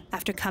home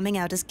after coming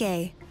out as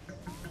gay.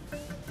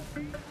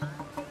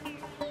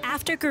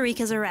 After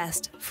Gurika's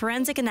arrest,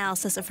 forensic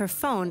analysis of her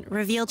phone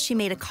revealed she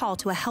made a call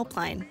to a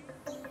helpline.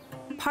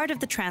 Part of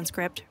the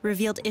transcript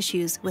revealed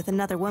issues with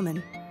another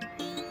woman.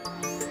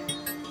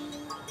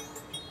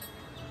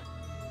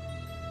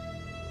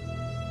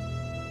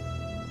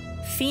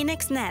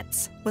 Phoenix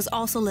Nets was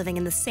also living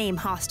in the same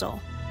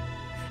hostel.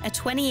 A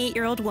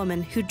 28-year-old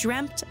woman who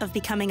dreamt of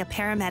becoming a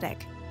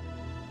paramedic.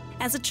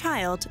 As a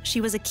child,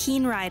 she was a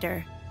keen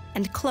rider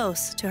and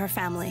close to her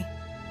family.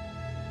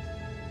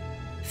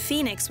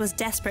 Phoenix was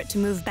desperate to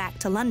move back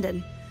to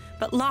London,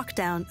 but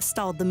lockdown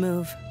stalled the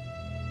move.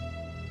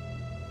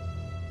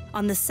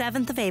 On the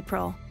 7th of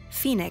April,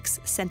 Phoenix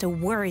sent a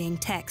worrying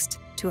text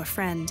to a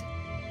friend.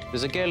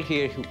 There's a girl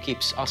here who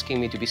keeps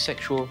asking me to be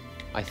sexual.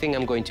 I think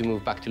I'm going to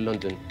move back to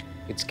London.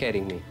 It's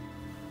scaring me.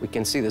 We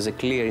can see there's a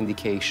clear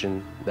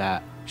indication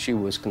that she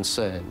was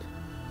concerned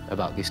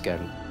about this girl.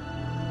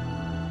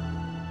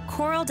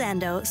 Coral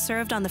Dando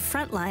served on the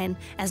front line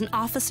as an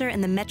officer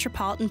in the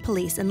Metropolitan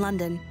Police in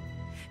London.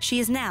 She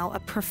is now a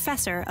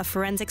professor of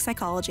forensic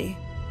psychology.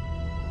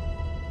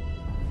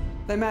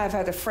 They may have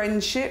had a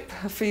friendship,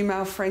 a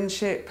female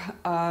friendship,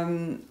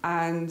 and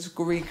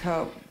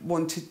Gurika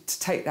wanted to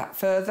take that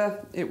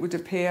further, it would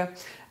appear,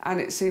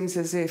 and it seems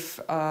as if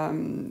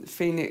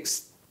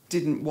Phoenix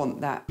didn't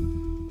want that.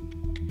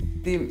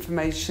 The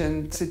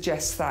information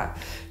suggests that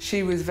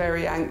she was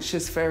very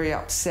anxious, very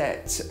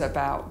upset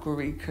about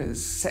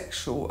Gurika's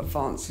sexual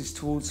advances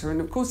towards her.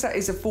 And of course that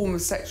is a form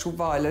of sexual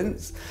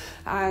violence,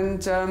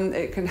 and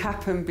it can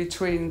happen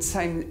between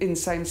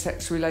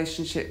same-sex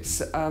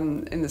relationships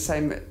in the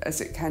same as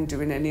it can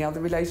do in any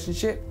other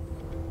relationship.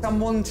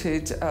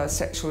 Unwanted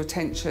sexual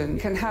attention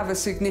can have a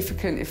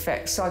significant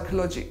effect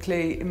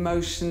psychologically,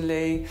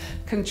 emotionally,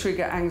 can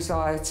trigger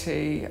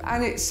anxiety.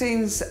 And it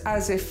seems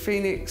as if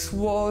Phoenix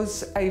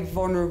was a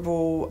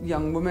vulnerable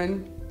young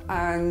woman,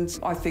 and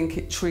I think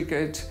it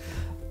triggered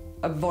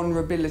a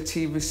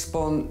vulnerability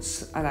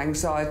response, an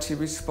anxiety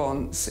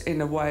response in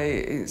a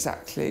way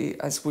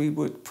exactly as we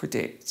would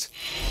predict.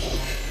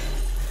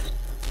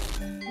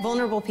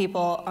 Vulnerable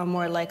people are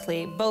more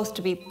likely both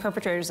to be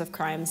perpetrators of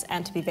crimes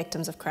and to be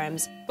victims of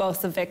crimes.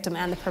 Both the victim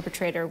and the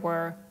perpetrator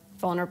were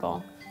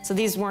vulnerable. So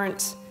these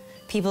weren't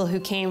people who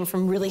came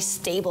from really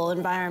stable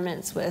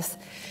environments with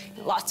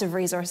lots of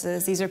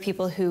resources. These are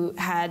people who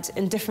had,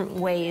 in different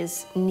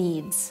ways,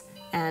 needs,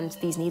 and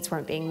these needs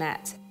weren't being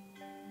met.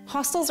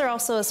 Hostels are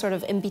also a sort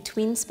of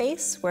in-between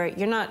space where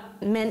you're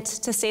not meant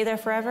to stay there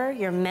forever.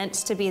 You're meant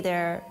to be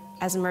there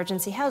as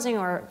emergency housing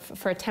or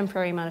for a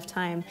temporary amount of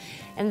time.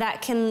 And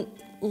that can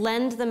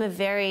lend them a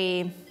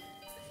very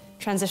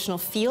transitional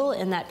feel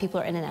in that people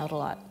are in and out a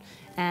lot.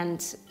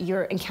 And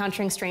you're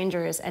encountering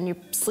strangers and you're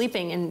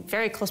sleeping in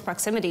very close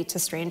proximity to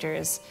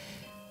strangers.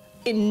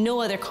 In no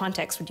other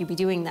context would you be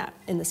doing that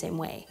in the same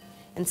way.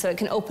 And so it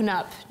can open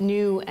up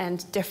new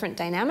and different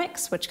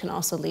dynamics, which can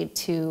also lead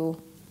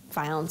to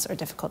violence or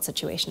difficult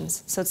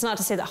situations. So it's not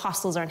to say that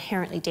hostels are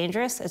inherently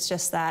dangerous, it's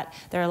just that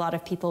there are a lot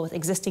of people with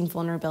existing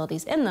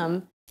vulnerabilities in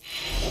them.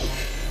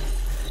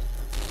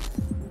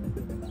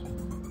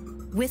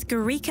 With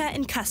Gurika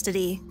in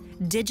custody,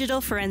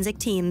 digital forensic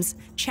teams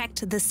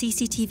checked the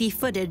CCTV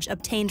footage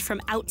obtained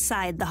from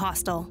outside the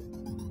hostel.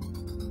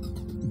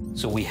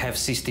 So we have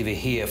CCTV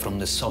here from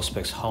the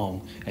suspect's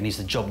home, and it's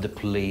the job of the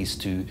police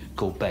to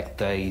go back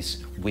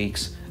days,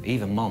 weeks,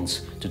 even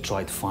months to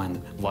try to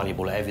find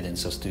valuable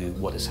evidence as to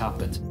what has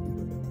happened.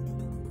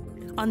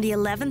 On the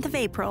 11th of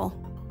April,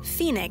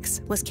 Phoenix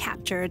was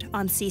captured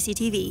on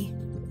CCTV.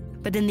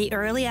 But in the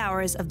early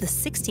hours of the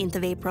 16th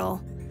of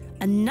April,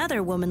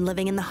 another woman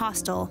living in the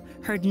hostel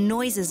heard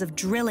noises of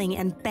drilling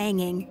and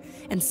banging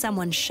and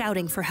someone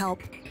shouting for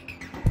help.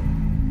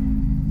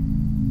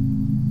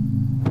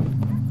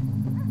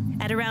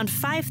 At around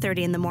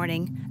 5:30 in the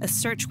morning, a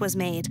search was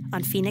made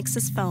on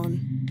Phoenix's phone.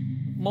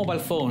 Mobile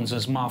phones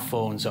and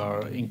smartphones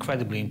are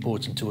incredibly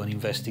important to an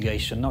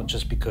investigation, not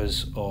just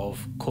because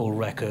of call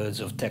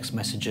records, of text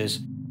messages.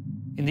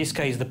 In this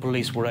case, the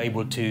police were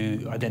able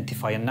to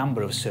identify a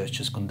number of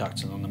searches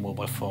conducted on the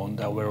mobile phone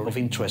that were of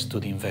interest to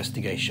the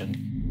investigation.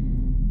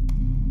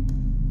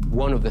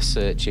 One of the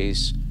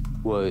searches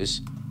was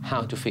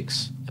how to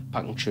fix a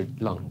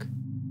punctured lung.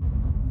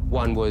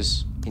 One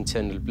was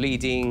internal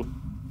bleeding.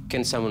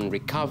 Can someone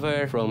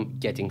recover from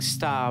getting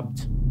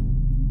stabbed?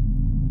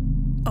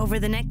 Over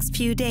the next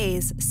few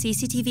days,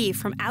 CCTV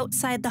from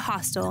outside the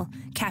hostel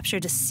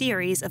captured a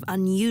series of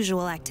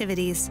unusual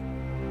activities.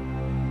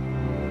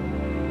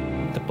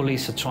 The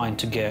police are trying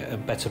to get a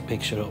better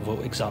picture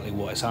of exactly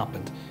what has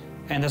happened.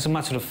 And as a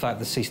matter of fact,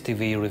 the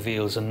CCTV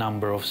reveals a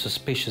number of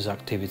suspicious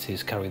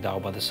activities carried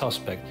out by the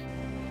suspect.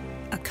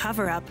 A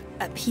cover-up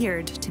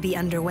appeared to be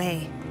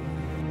underway.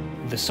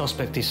 The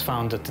suspect is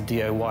found at the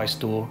DIY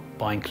store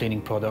buying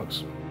cleaning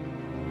products.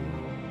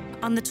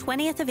 On the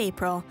 20th of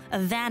April, a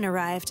van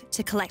arrived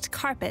to collect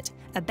carpet,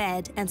 a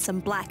bed, and some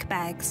black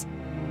bags.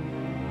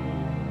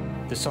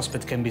 The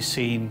suspect can be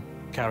seen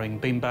carrying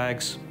bin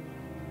bags,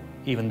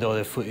 even though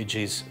the footage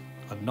is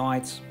at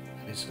night,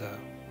 it's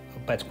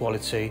bad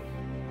quality.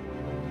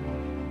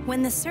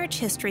 When the search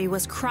history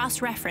was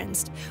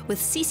cross-referenced with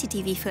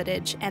CCTV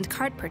footage and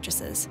cart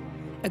purchases,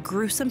 a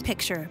gruesome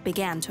picture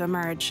began to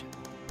emerge.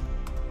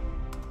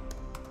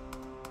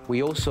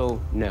 We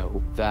also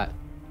know that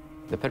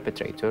the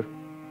perpetrator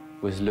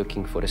was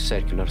looking for a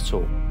circular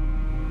saw.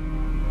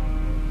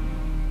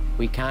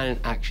 We can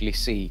actually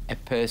see a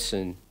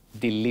person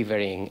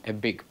delivering a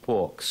big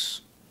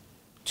box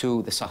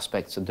to the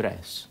suspect's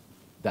address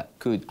that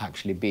could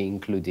actually be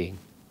including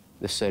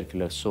the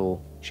circular saw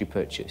she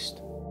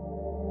purchased.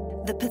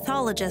 The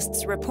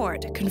pathologist's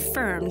report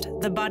confirmed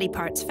the body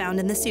parts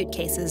found in the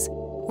suitcases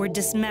were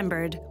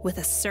dismembered with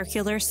a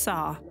circular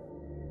saw.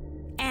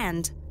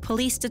 And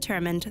police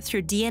determined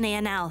through DNA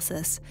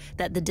analysis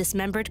that the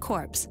dismembered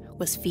corpse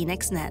was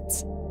Phoenix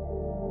Ned's.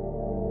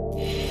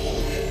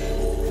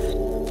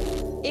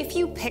 If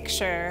you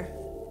picture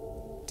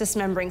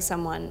dismembering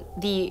someone,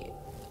 the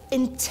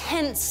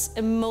intense,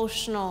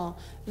 emotional,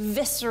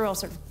 visceral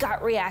sort of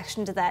gut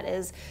reaction to that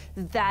is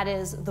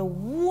the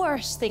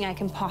worst thing I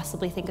can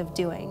possibly think of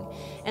doing.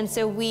 And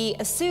so we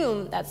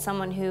assume that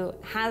someone who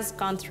has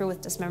gone through with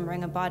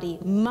dismembering a body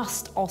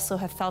must also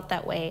have felt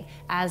that way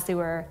as they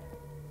were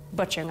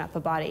butchering up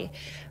a body.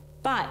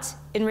 But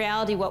in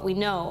reality, what we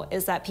know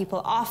is that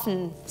people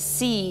often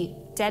see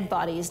dead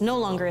bodies no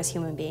longer as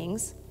human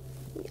beings,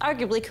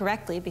 arguably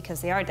correctly because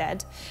they are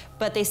dead,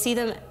 but they see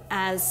them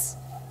as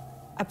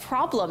a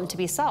problem to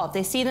be solved.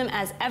 They see them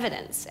as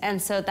evidence,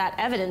 and so that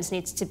evidence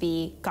needs to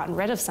be gotten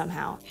rid of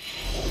somehow.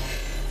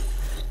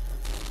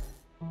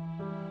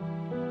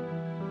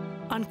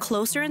 On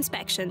closer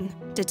inspection,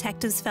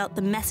 detectives felt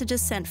the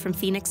messages sent from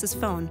Phoenix's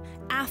phone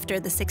after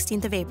the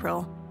 16th of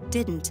April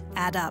didn't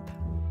add up.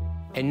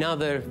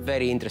 Another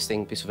very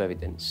interesting piece of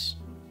evidence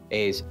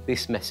is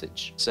this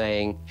message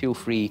saying, feel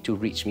free to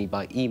reach me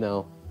by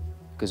email,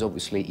 because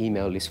obviously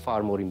email is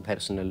far more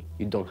impersonal.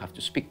 You don't have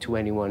to speak to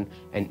anyone,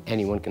 and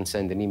anyone can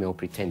send an email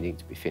pretending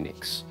to be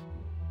Phoenix.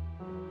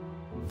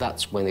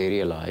 That's when they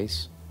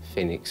realize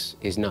Phoenix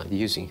is not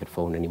using her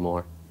phone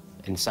anymore,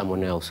 and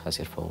someone else has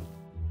her phone.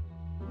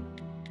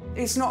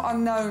 It's not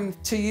unknown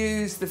to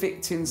use the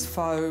victim's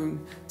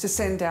phone to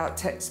send out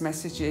text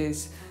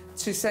messages,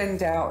 to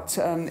send out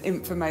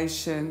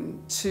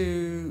information,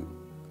 to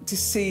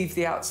deceive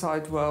the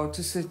outside world,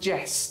 to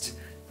suggest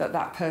that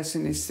that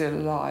person is still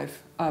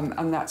alive.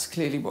 And that's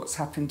clearly what's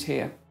happened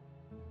here.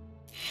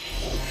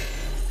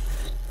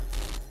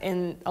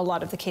 In a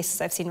lot of the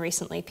cases I've seen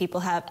recently, people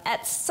have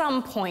at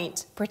some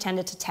point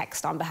pretended to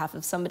text on behalf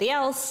of somebody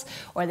else,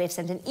 or they've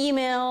sent an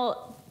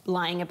email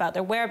lying about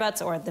their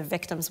whereabouts or the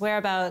victim's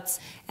whereabouts,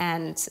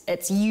 and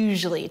it's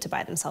usually to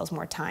buy themselves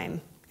more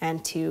time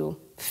and to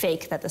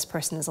fake that this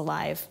person is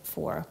alive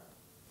for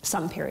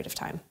some period of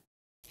time.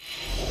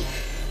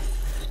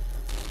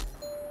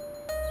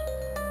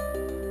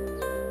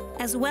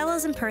 As well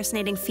as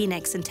impersonating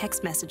Phoenix in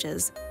text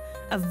messages,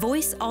 a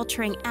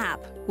voice-altering app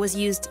was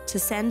used to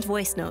send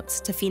voice notes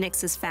to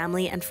Phoenix's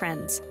family and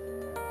friends.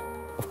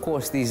 Of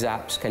course, these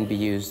apps can be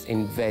used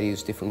in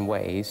various different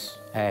ways,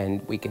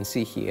 and we can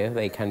see here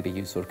they can be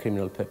used for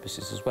criminal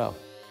purposes as well.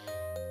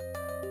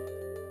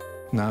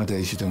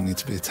 Nowadays, you don't need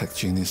to be a tech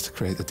genius to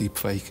create a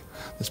deepfake.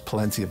 There's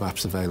plenty of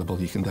apps available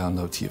you can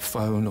download to your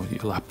phone or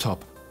your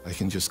laptop. I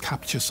can just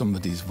capture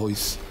somebody's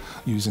voice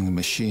using a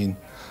machine,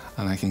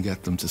 and I can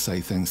get them to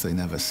say things they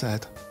never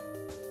said.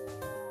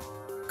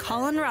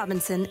 Colin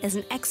Robinson is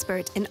an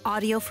expert in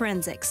audio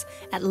forensics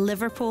at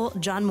Liverpool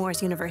John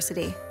Moores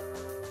University.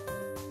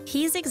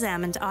 He's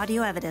examined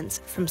audio evidence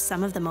from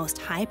some of the most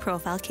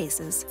high-profile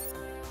cases.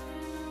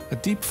 A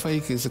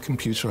deepfake is a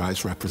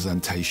computerized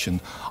representation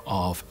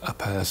of a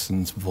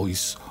person's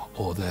voice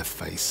or their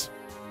face.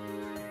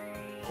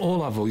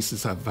 All our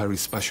voices have very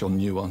special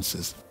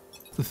nuances.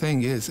 The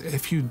thing is,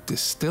 if you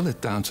distill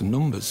it down to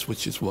numbers,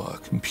 which is what a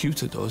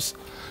computer does,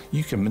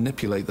 you can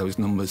manipulate those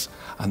numbers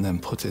and then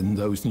put in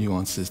those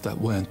nuances that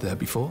weren't there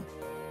before.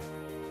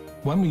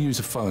 When we use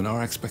a phone,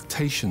 our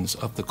expectations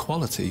of the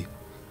quality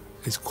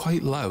is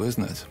quite low,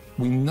 isn't it?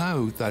 We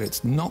know that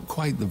it's not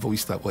quite the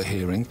voice that we're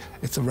hearing,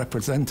 it's a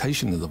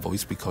representation of the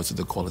voice because of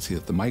the quality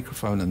of the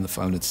microphone and the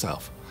phone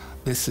itself.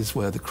 This is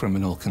where the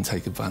criminal can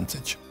take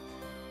advantage.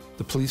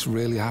 The police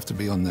really have to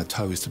be on their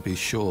toes to be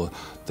sure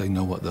they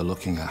know what they're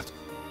looking at.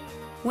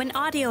 When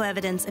audio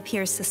evidence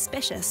appears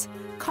suspicious,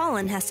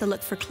 Colin has to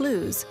look for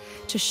clues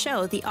to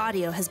show the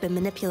audio has been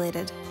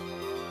manipulated.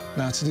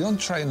 Now, to the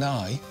untrained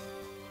eye,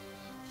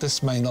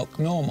 this may look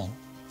normal,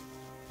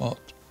 but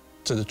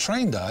to the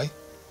trained eye,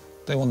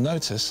 they will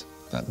notice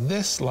that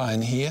this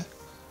line here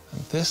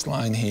and this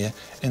line here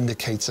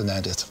indicates an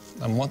edit.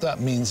 And what that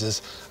means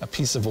is a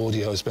piece of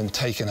audio has been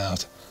taken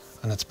out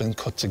and it's been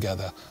cut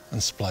together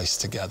and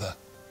spliced together.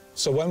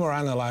 So when we're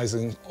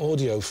analysing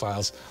audio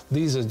files,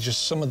 these are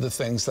just some of the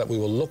things that we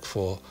will look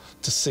for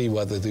to see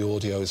whether the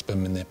audio has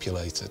been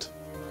manipulated.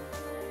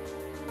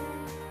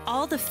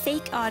 All the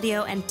fake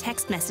audio and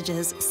text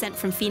messages sent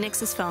from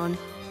Phoenix's phone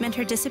meant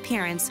her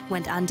disappearance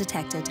went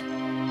undetected.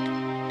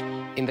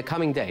 In the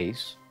coming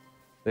days,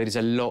 there is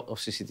a lot of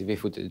CCTV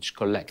footage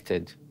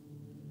collected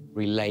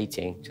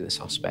relating to the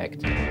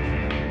suspect.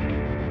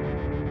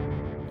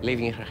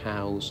 Leaving her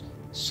house,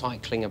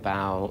 cycling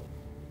about,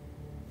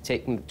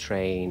 taking the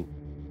train,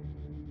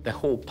 the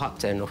whole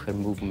pattern of her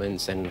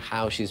movements and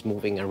how she's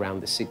moving around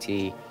the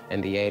city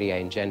and the area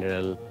in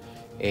general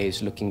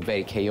is looking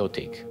very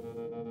chaotic.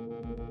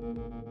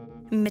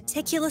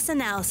 Meticulous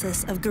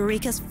analysis of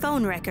Gurika's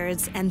phone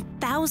records and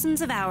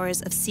thousands of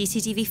hours of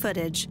CCTV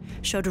footage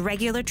showed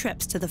regular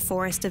trips to the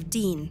Forest of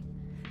Dean,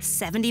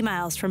 70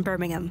 miles from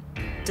Birmingham,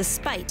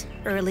 despite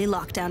early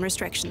lockdown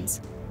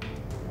restrictions.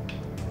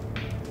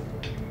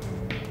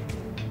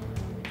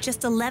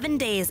 Just 11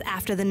 days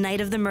after the night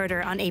of the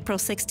murder on April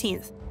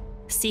 16th,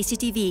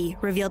 CCTV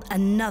revealed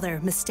another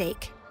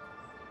mistake.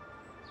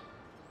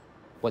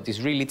 What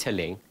is really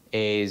telling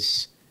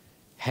is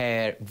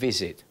her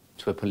visit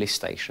to a police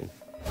station.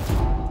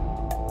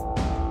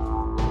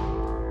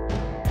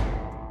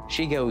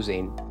 She goes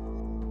in,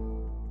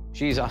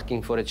 she's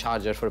asking for a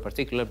charger for a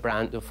particular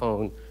brand of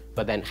phone,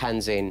 but then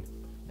hands in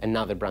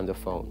another brand of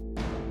phone.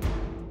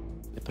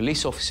 The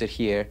police officer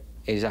here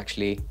is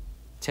actually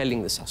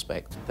telling the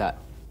suspect that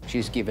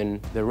she's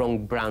given the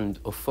wrong brand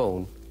of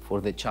phone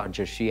for the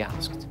charger she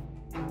asked.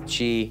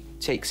 She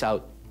takes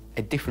out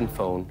a different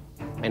phone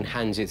and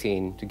hands it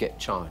in to get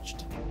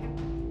charged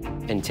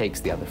and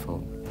takes the other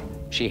phone.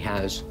 She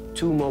has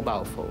 2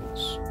 mobile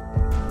phones.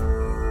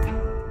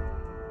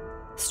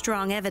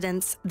 Strong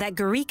evidence that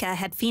Gurika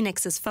had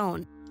Phoenix's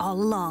phone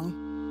all along.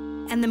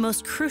 And the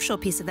most crucial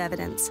piece of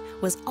evidence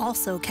was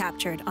also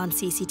captured on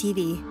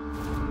CCTV.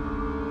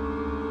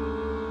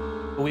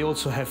 We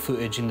also have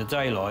footage in the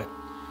daylight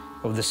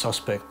of the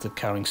suspect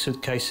carrying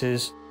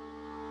suitcases.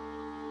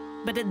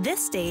 But at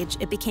this stage,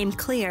 it became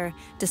clear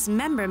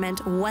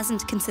dismemberment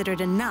wasn't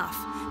considered enough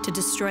to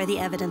destroy the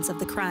evidence of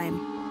the crime.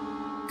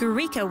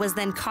 Gurika was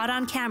then caught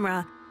on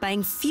camera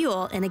buying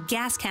fuel in a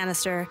gas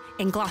canister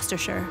in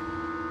Gloucestershire.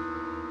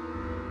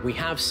 We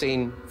have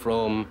seen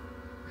from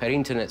her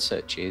internet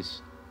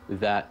searches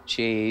that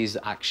she is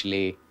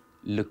actually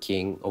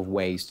looking of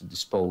ways to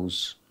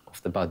dispose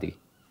of the body.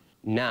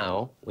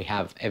 Now we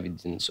have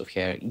evidence of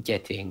her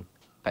getting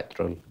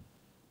petrol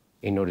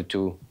in order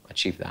to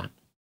achieve that.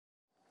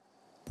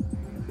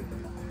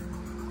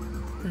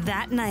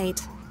 That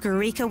night,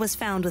 Gurika was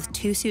found with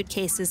 2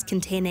 suitcases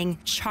containing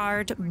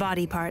charred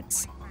body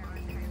parts.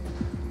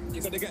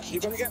 You're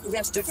gonna get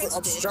arrested for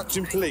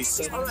obstructing police.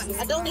 All right,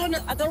 I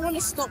don't want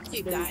to stop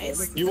you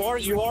guys. You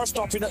are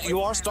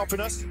stopping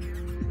us.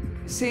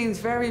 Seen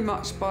very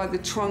much by the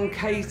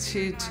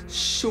truncated,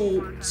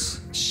 short,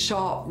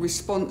 sharp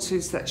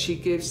responses that she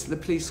gives to the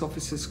police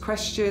officers'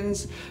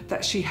 questions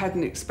that she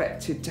hadn't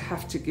expected to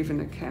have to give an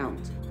account.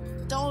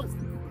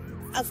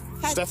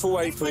 Step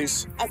away,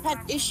 please. I've had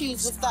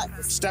issues with that.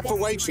 Step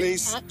away,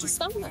 please.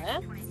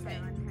 Somewhere.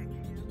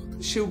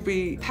 She'll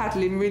be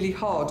paddling really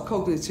hard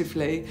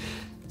cognitively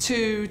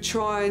to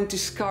try and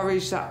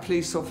discourage that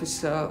police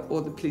officer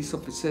or the police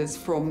officers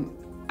from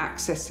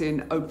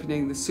accessing,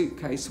 opening the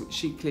suitcase, which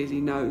she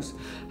clearly knows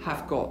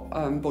have got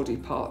body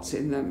parts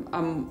in them.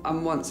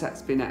 And once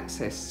that's been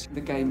accessed,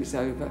 the game is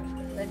over.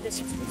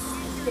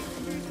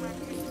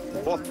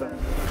 What the?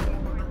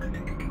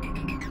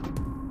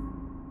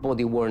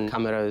 Body-worn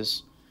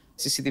cameras,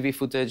 CCTV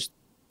footage,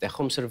 the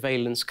home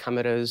surveillance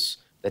cameras,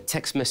 the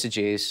text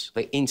messages,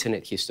 the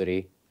internet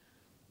history.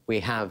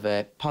 We have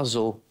a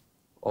puzzle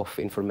of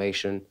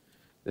information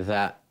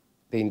that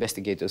the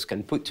investigators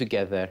can put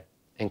together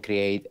and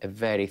create a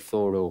very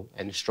thorough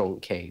and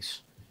strong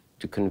case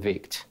to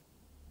convict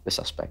the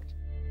suspect.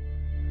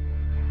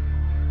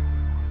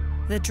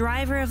 The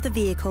driver of the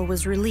vehicle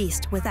was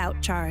released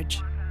without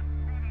charge.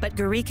 But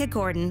Gurika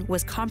Gordon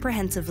was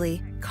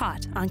comprehensively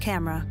caught on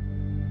camera.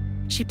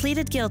 She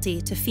pleaded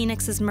guilty to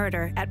Phoenix's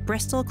murder at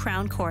Bristol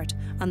Crown Court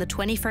on the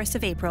 21st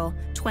of April,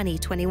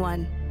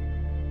 2021.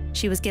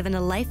 She was given a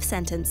life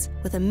sentence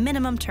with a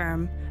minimum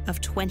term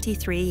of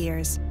 23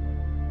 years.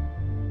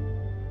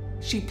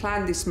 She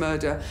planned this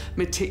murder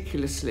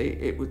meticulously,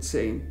 it would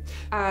seem.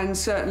 And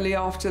certainly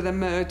after the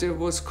murder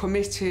was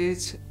committed,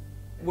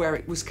 where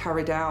it was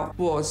carried out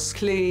was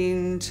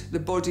cleaned, the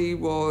body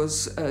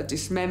was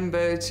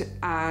dismembered,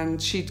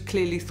 and she'd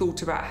clearly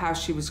thought about how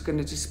she was going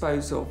to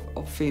dispose of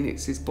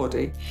Phoenix's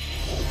body.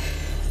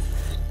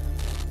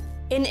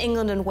 In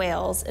England and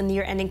Wales, in the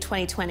year ending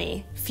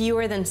 2020,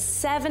 fewer than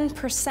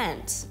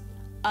 7%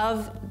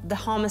 of the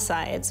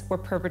homicides were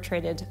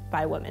perpetrated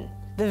by women.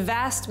 The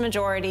vast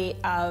majority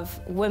of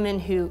women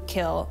who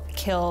kill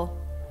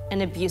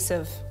an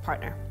abusive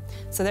partner.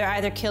 So they're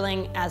either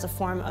killing as a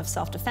form of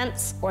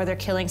self-defense, or they're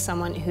killing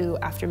someone who,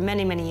 after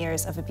many, many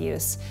years of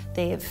abuse,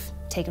 they've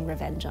taken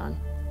revenge on.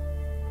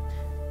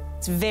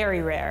 It's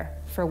very rare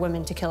for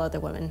women to kill other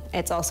women.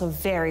 It's also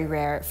very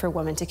rare for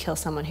women to kill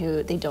someone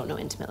who they don't know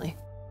intimately.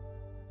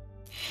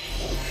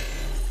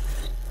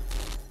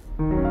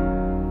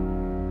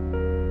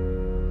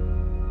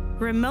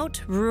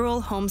 Remote rural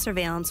home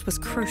surveillance was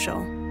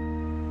crucial.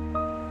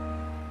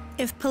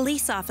 If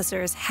police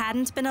officers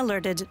hadn't been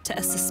alerted to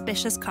a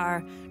suspicious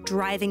car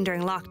driving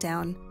during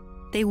lockdown,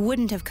 they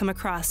wouldn't have come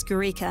across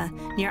Gurika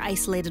near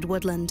isolated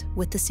woodland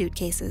with the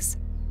suitcases.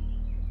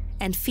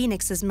 And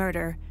Phoenix's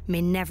murder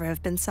may never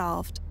have been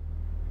solved.